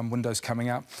international windows coming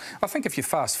up. I think if you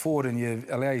fast forward and you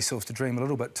allow yourself to dream a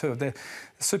little bit too, the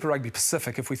Super Rugby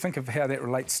Pacific, if we think of how that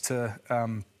relates to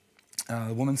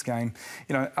the women's game,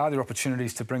 you know, are there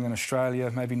opportunities to bring in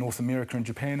Australia, maybe North America and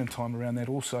Japan in time around that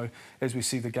also, as we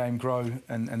see the game grow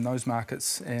in those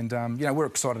markets? And, you know, we're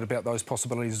excited about those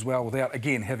possibilities as well, without,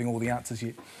 again, having all the answers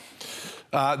yet.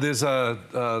 There's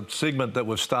a segment that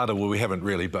we've started where we haven't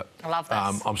really, but I love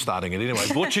this. I'm starting it anyway.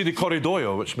 Voce de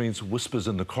corridoio, which means whispers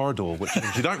in the corridor, which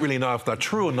means you don't really know if they're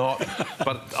true or not.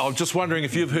 But I'm just wondering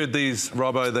if you've heard these,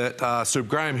 Robbo, that Sir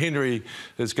Graham Henry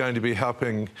is going to be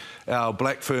helping our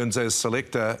Black Ferns as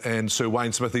selector, and Sir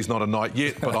Wayne Smith, he's not a knight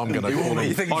yet, but I'm going to call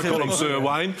him, I call him Sir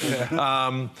Wayne.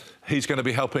 Yeah. He's going to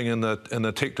be helping in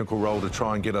the technical role to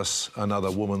try and get us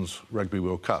another Women's Rugby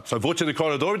World Cup. So, voce de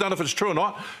corridor, we don't know if it's true or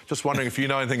not. Just wondering if you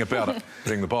know anything about it,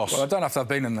 being the boss. Well, I don't know if I've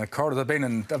been in the corridor. I've been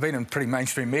in pretty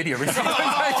mainstream media recently.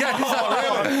 Well,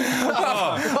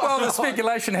 the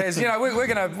speculation has, you know, we're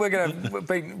going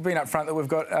to be up front that we've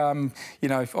got, you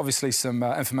know, obviously some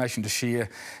information to share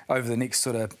over the next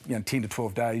sort of 10 to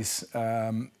 12 days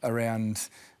around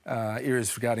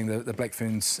areas regarding the Black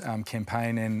Ferns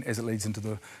campaign, and as it leads into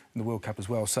the World Cup as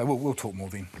well. So we'll talk more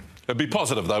then. It'd be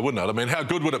positive though, wouldn't it? I mean, how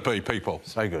good would it be, people?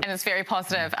 So good. And it's very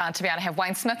positive to be able to have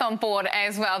Wayne Smith on board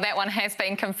as well. That one has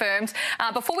been confirmed.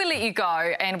 Before we let you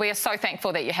go, and we are so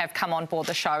thankful that you have come on board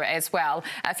the show as well,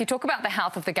 if you talk about the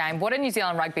health of the game, what are New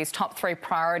Zealand Rugby's top 3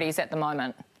 priorities at the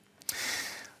moment?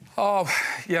 Oh,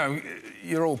 you know,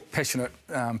 you're all passionate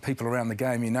people around the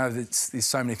game. You know there's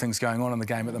so many things going on in the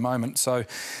game at the moment. So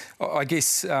I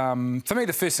guess, for me,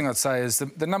 the first thing I'd say is the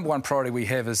 #1 priority we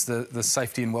have is the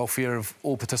safety and welfare of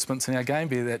all participants in our game,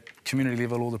 be that community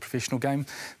level or the professional game.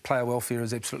 Player welfare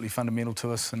is absolutely fundamental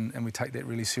to us, and we take that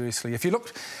really seriously. If you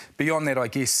look beyond that, I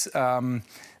guess...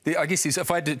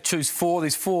 if I had to choose 4,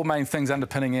 there's 4 main things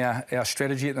underpinning our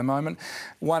strategy at the moment.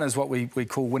 One is what we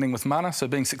call winning with mana, so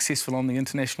being successful on the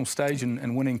international stage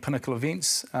and winning pinnacle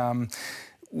events.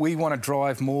 We want to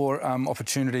drive more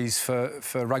opportunities for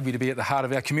rugby to be at the heart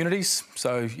of our communities.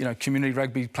 So, you know, community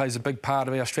rugby plays a big part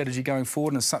of our strategy going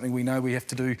forward, and it's something we know we have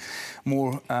to do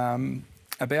more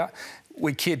about.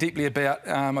 We care deeply about,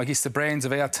 I guess, the brands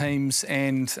of our teams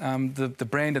and the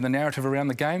brand and the narrative around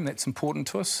the game. That's important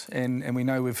to us, and we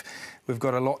know we've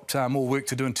got a lot more work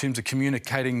to do in terms of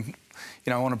communicating,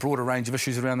 you know, on a broader range of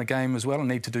issues around the game as well, and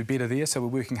need to do better there. So we're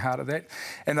working hard at that.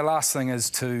 And the last thing is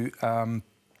to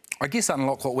I guess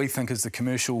unlock what we think is the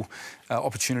commercial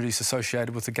opportunities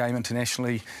associated with the game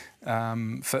internationally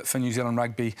for New Zealand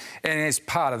Rugby. And as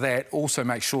part of that, also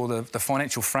make sure the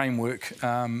financial framework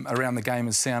around the game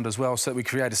is sound as well, so that we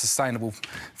create a sustainable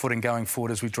footing going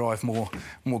forward as we drive more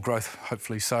growth,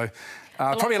 hopefully. So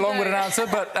probably a long-winded answer,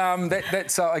 but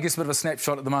that's, I guess, a bit of a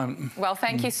snapshot at the moment. Well,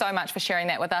 thank you so much for sharing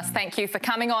that with us. Thank you for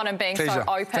coming on and being so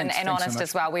open and honest so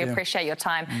as well. We appreciate your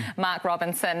time, Mark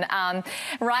Robinson.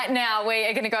 Right now, we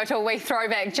are going to go to a wee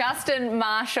throwback. Justin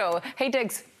Marshall, he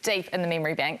digs deep in the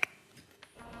memory bank.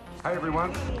 Hey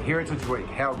everyone, Heritage Week,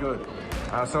 how good?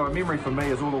 So a memory for me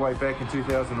is all the way back in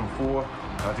 2004.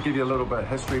 To give you a little bit of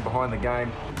history behind the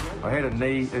game, I had a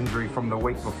knee injury from the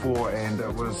week before, and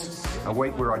it was a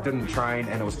week where I didn't train,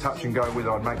 and it was touch and go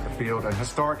whether I'd make the field, and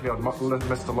historically I'd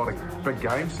missed a lot of big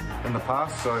games in the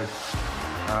past, so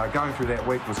going through that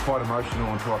week was quite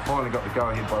emotional until I finally got the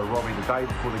go-ahead by Robbie the day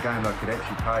before the game that I could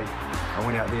actually play. I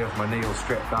went out there with my knee all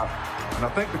strapped up, and I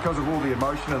think because of all the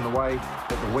emotion and the way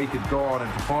that the week had gone,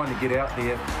 and to finally get out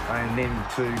there and then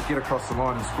to get across the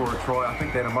line and score a try, I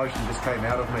think that emotion just came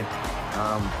out of me.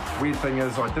 Weird thing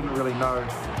is, I didn't really know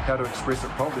how to express it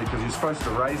properly, because you're supposed to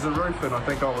raise the roof, and I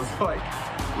think I was like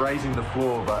raising the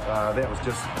floor, but that was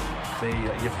just the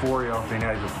euphoria of being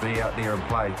able to be out there and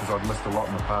play, because I'd missed a lot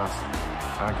in the past.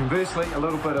 Conversely, a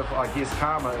little bit of, I guess,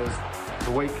 karma is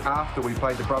the week after we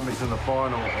played the Brumbies in the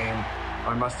final, and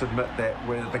I must admit that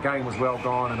where the game was well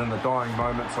gone, and in the dying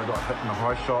moments I got hit in the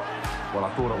high shot. Well,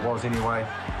 I thought it was anyway.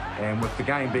 And with the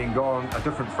game being gone, a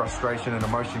different frustration and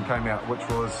emotion came out, which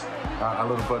was a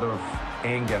little bit of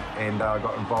anger, and I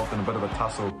got involved in a bit of a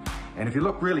tussle. And if you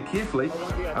look really carefully,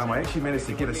 I actually managed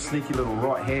to get a sneaky little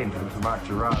right hand into Mark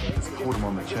Gerard and just caught him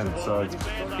on the chin. So,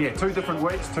 yeah, 2 different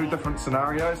weeks, 2 different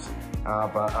scenarios.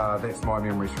 but that's my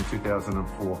memories from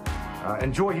 2004.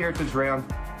 Enjoy Heritage Round.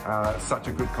 Such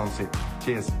a good concept.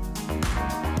 Cheers.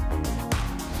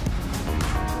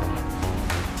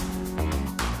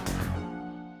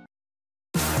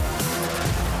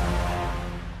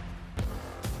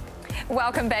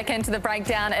 Welcome back into the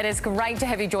breakdown. It is great to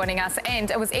have you joining us,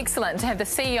 and it was excellent to have the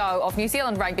CEO of New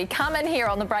Zealand Rugby come in here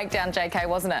on the breakdown, JK,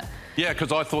 wasn't it? Yeah,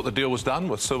 because I thought the deal was done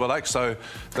with Silver Lake, so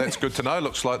that's good to know.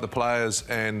 Looks like the players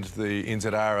and the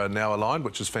NZR are now aligned,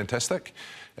 which is fantastic.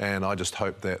 And I just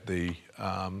hope that the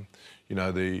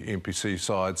NPC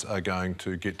sides are going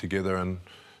to get together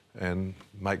and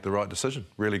make the right decision.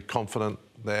 Really confident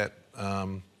that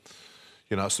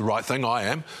it's the right thing. I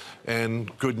am,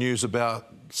 and good news about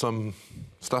some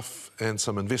stuff and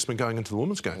some investment going into the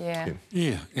women's game.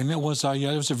 Yeah, and that was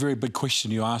a very big question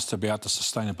you asked about the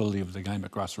sustainability of the game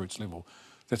at grassroots level.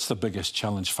 That's the biggest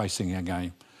challenge facing our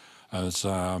game. Is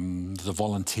the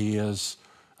volunteers,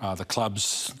 the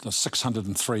clubs, the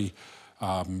 603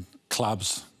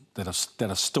 clubs that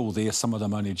are still there. Some of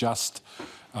them only just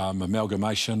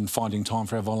amalgamation, finding time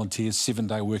for our volunteers,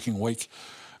 7-day working week.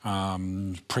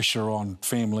 Pressure on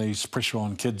families, pressure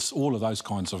on kids, all of those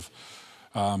kinds of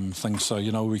things. So,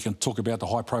 we can talk about the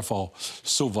high-profile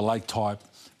Silver Lake type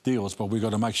deals, but we've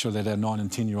got to make sure that our 9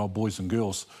 and 10-year-old boys and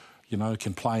girls,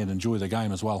 can play and enjoy the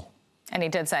game as well. And he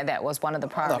did say that was one of the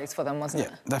priorities for them, wasn't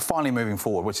it? They're finally moving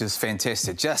forward, which is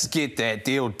fantastic. Just get that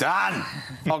deal done.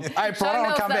 April, I don't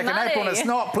want to come back in April and it's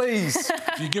not, please.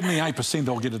 If you give me 8%,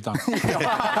 I'll get it done.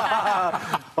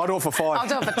 I'll do it for 5. I'll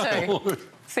do it for 2.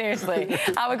 Seriously.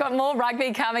 We've got more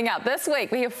rugby coming up. This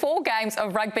week, we have 4 games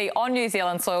of rugby on New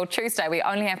Zealand soil. Tuesday, we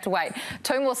only have to wait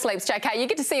 2 more sleeps. JK, you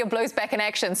get to see your Blues back in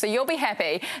action, so you'll be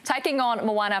happy. Taking on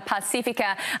Moana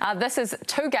Pacifica. This is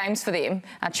 2 games for them,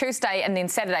 Tuesday and then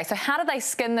Saturday. So how do they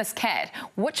skin this cat?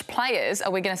 Which players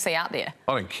are we going to see out there?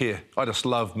 I don't care. I just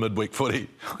love midweek footy.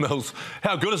 Mills,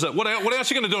 how good is it? What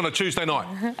else are you going to do on a Tuesday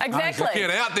night? Exactly. Get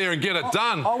out there and get it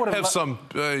done. Have some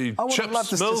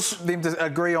chips, Mills. Them to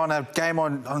agree on a game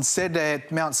on Saturday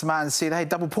at Mount Smart and said, hey,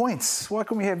 double points. Why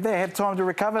couldn't we have that? Have time to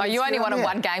recover? Oh, you only wanted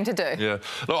 1 game to do. Yeah.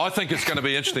 Look, I think it's going to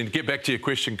be interesting. To get back to your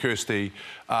question, Kirsty,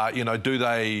 do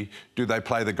they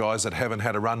play the guys that haven't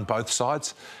had a run both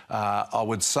sides? I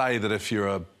would say that if you're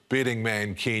a betting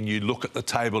man, Ken, you look at the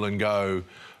table and go,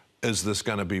 is this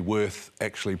going to be worth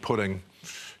actually putting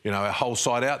a whole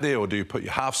side out there, or do you put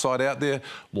your half side out there?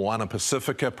 Moana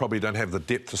Pacifica probably don't have the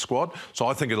depth to squad, so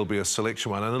I think it'll be a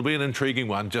selection one, and it'll be an intriguing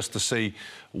one just to see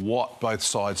what both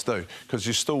sides do, because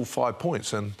you're still 5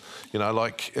 points, and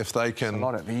if they can, a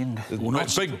lot at the end.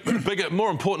 Bigger, more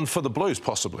important for the Blues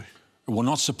possibly. It will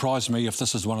not surprise me if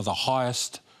this is one of the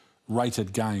highest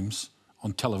rated games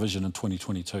on television in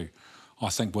 2022. I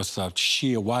think with the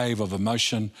sheer wave of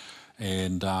emotion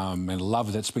and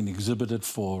love that's been exhibited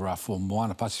for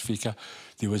Moana Pacifica.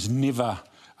 There was never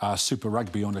Super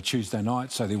Rugby on a Tuesday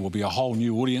night, so there will be a whole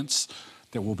new audience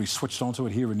that will be switched onto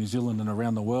it here in New Zealand and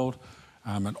around the world,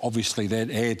 and obviously that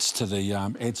adds to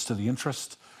the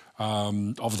interest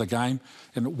of the game.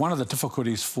 And one of the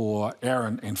difficulties for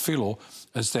Aaron and Philo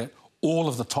is that all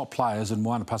of the top players in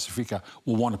Moana Pacifica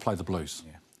will want to play the Blues.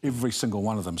 Yeah. Every single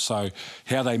one of them. So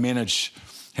how they manage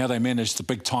the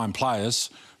big time players,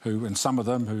 and some of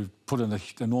them who put in an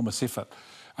enormous effort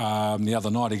the other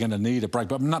night, are going to need a break,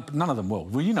 but none of them will.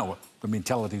 Well, you know what the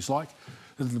mentality's like.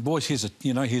 The boys, here's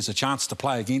a chance to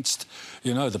play against,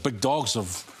 the big dogs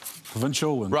of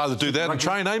provincial. And rather do that and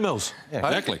train, Mills? Yeah,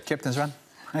 exactly. Captain's run.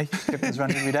 Hey, captain's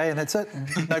run every day and that's it.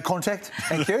 No contact.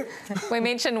 Thank you. We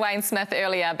mentioned Wayne Smith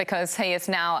earlier because he is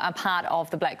now a part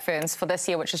of the Black Ferns for this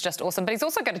year, which is just awesome. But he's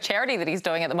also got a charity that he's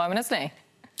doing at the moment, isn't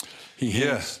he?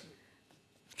 Yes.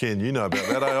 Ken, you know about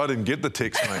that. I didn't get the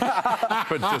text, mate.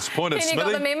 But disappointed. Ken, you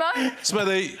got the memo?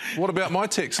 Smithy, what about my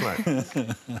text, mate?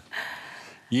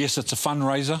 Yes, it's a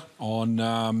fundraiser on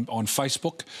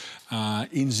Facebook.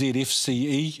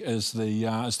 NZFCE is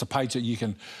the page that you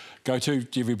can go to.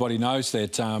 Everybody knows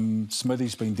that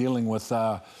Smithy's been dealing with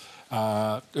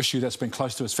issue that's been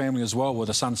close to his family as well, with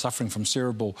a son suffering from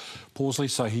cerebral palsy.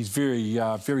 So he's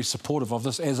very supportive of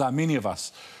this, as are many of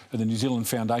us in the New Zealand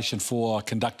Foundation for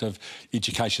Conductive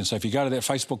Education. So if you go to that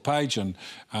Facebook page and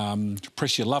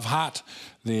press your love heart,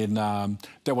 then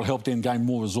that will help then gain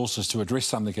more resources to address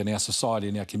something in our society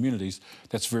and our communities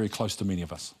that's very close to many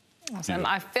of us. Awesome.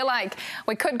 I feel like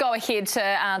we could go ahead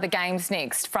to the games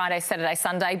next, Friday, Saturday,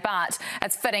 Sunday, but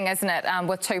it's fitting, isn't it,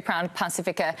 with 2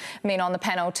 Pacifica men on the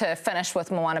panel to finish with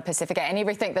Moana Pacifica and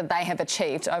everything that they have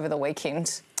achieved over the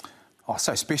weekend. Oh,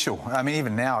 so special. I mean,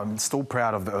 even now, I'm still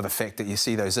proud of the fact that you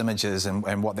see those images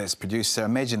and what that's produced. So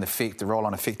imagine the effect, the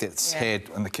roll-on effect it's had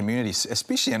in the community,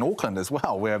 especially in Auckland as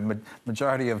well, where a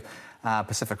majority of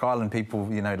Pacific Island people,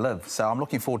 you know, live. So I'm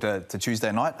looking forward to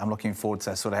Tuesday night. I'm looking forward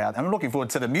to sort of how... I'm looking forward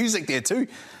to the music there too,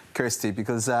 Kirsty,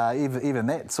 because even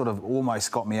that sort of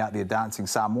almost got me out there dancing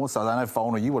some more. So I don't know if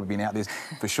Fauna, you would have been out there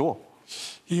for sure.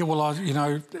 Yeah, well, you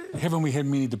know, haven't we had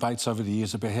many debates over the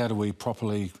years about how do we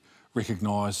properly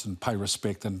recognise and pay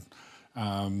respect and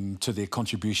to their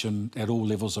contribution at all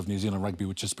levels of New Zealand rugby,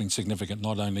 which has been significant,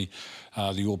 not only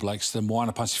the All Blacks. The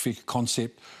Moana Pacifica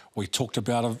concept, we talked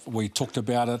about it.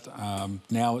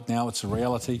 Now it's a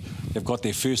reality. They've got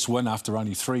their first win after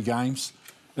only 3 games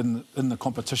in the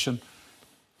competition.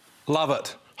 Love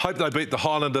it. Hope they beat the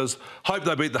Highlanders. Hope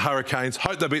they beat the Hurricanes.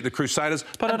 Hope they beat the Crusaders.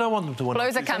 But I don't want them to win.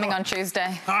 Blues are coming on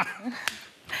Tuesday.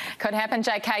 Could happen,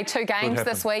 JK. 2 games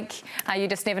this week. You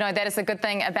just never know. That is the good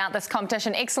thing about this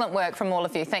competition. Excellent work from all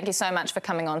of you. Thank you so much for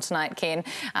coming on tonight, Ken.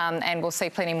 And we'll see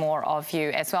plenty more of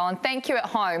you as well. And thank you at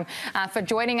home for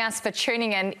joining us, for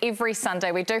tuning in every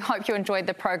Sunday. We do hope you enjoyed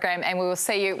the program, and we will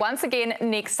see you once again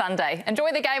next Sunday.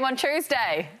 Enjoy the game on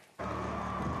Tuesday.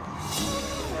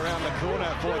 Around the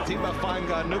corner for Tima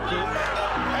Whanganuku.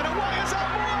 And away is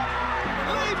Almore.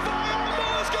 Lead by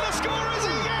Almore is going to score, is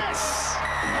he? Yes!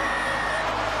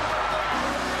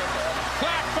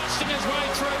 Clark busting his way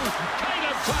through.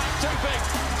 Caleb Clark too big,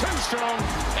 too strong,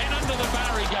 and under the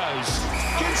bar he goes.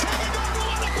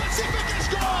 Moana Pacifica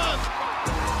scored!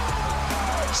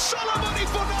 Solomoni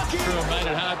Funaki!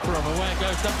 Made it hard for him. Away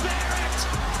goes to Barrett.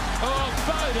 Oh,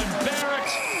 Bowden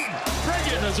Barrett.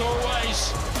 Brilliant as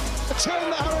always. Turn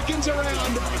the Hurricanes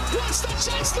around. What's the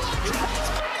chest like? It's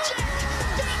magic!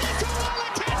 Danny Koala,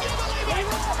 can you believe it?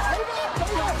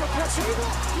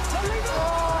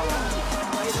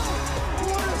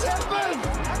 What has happened?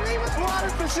 What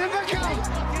a Pacifica!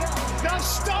 They've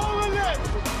stolen it!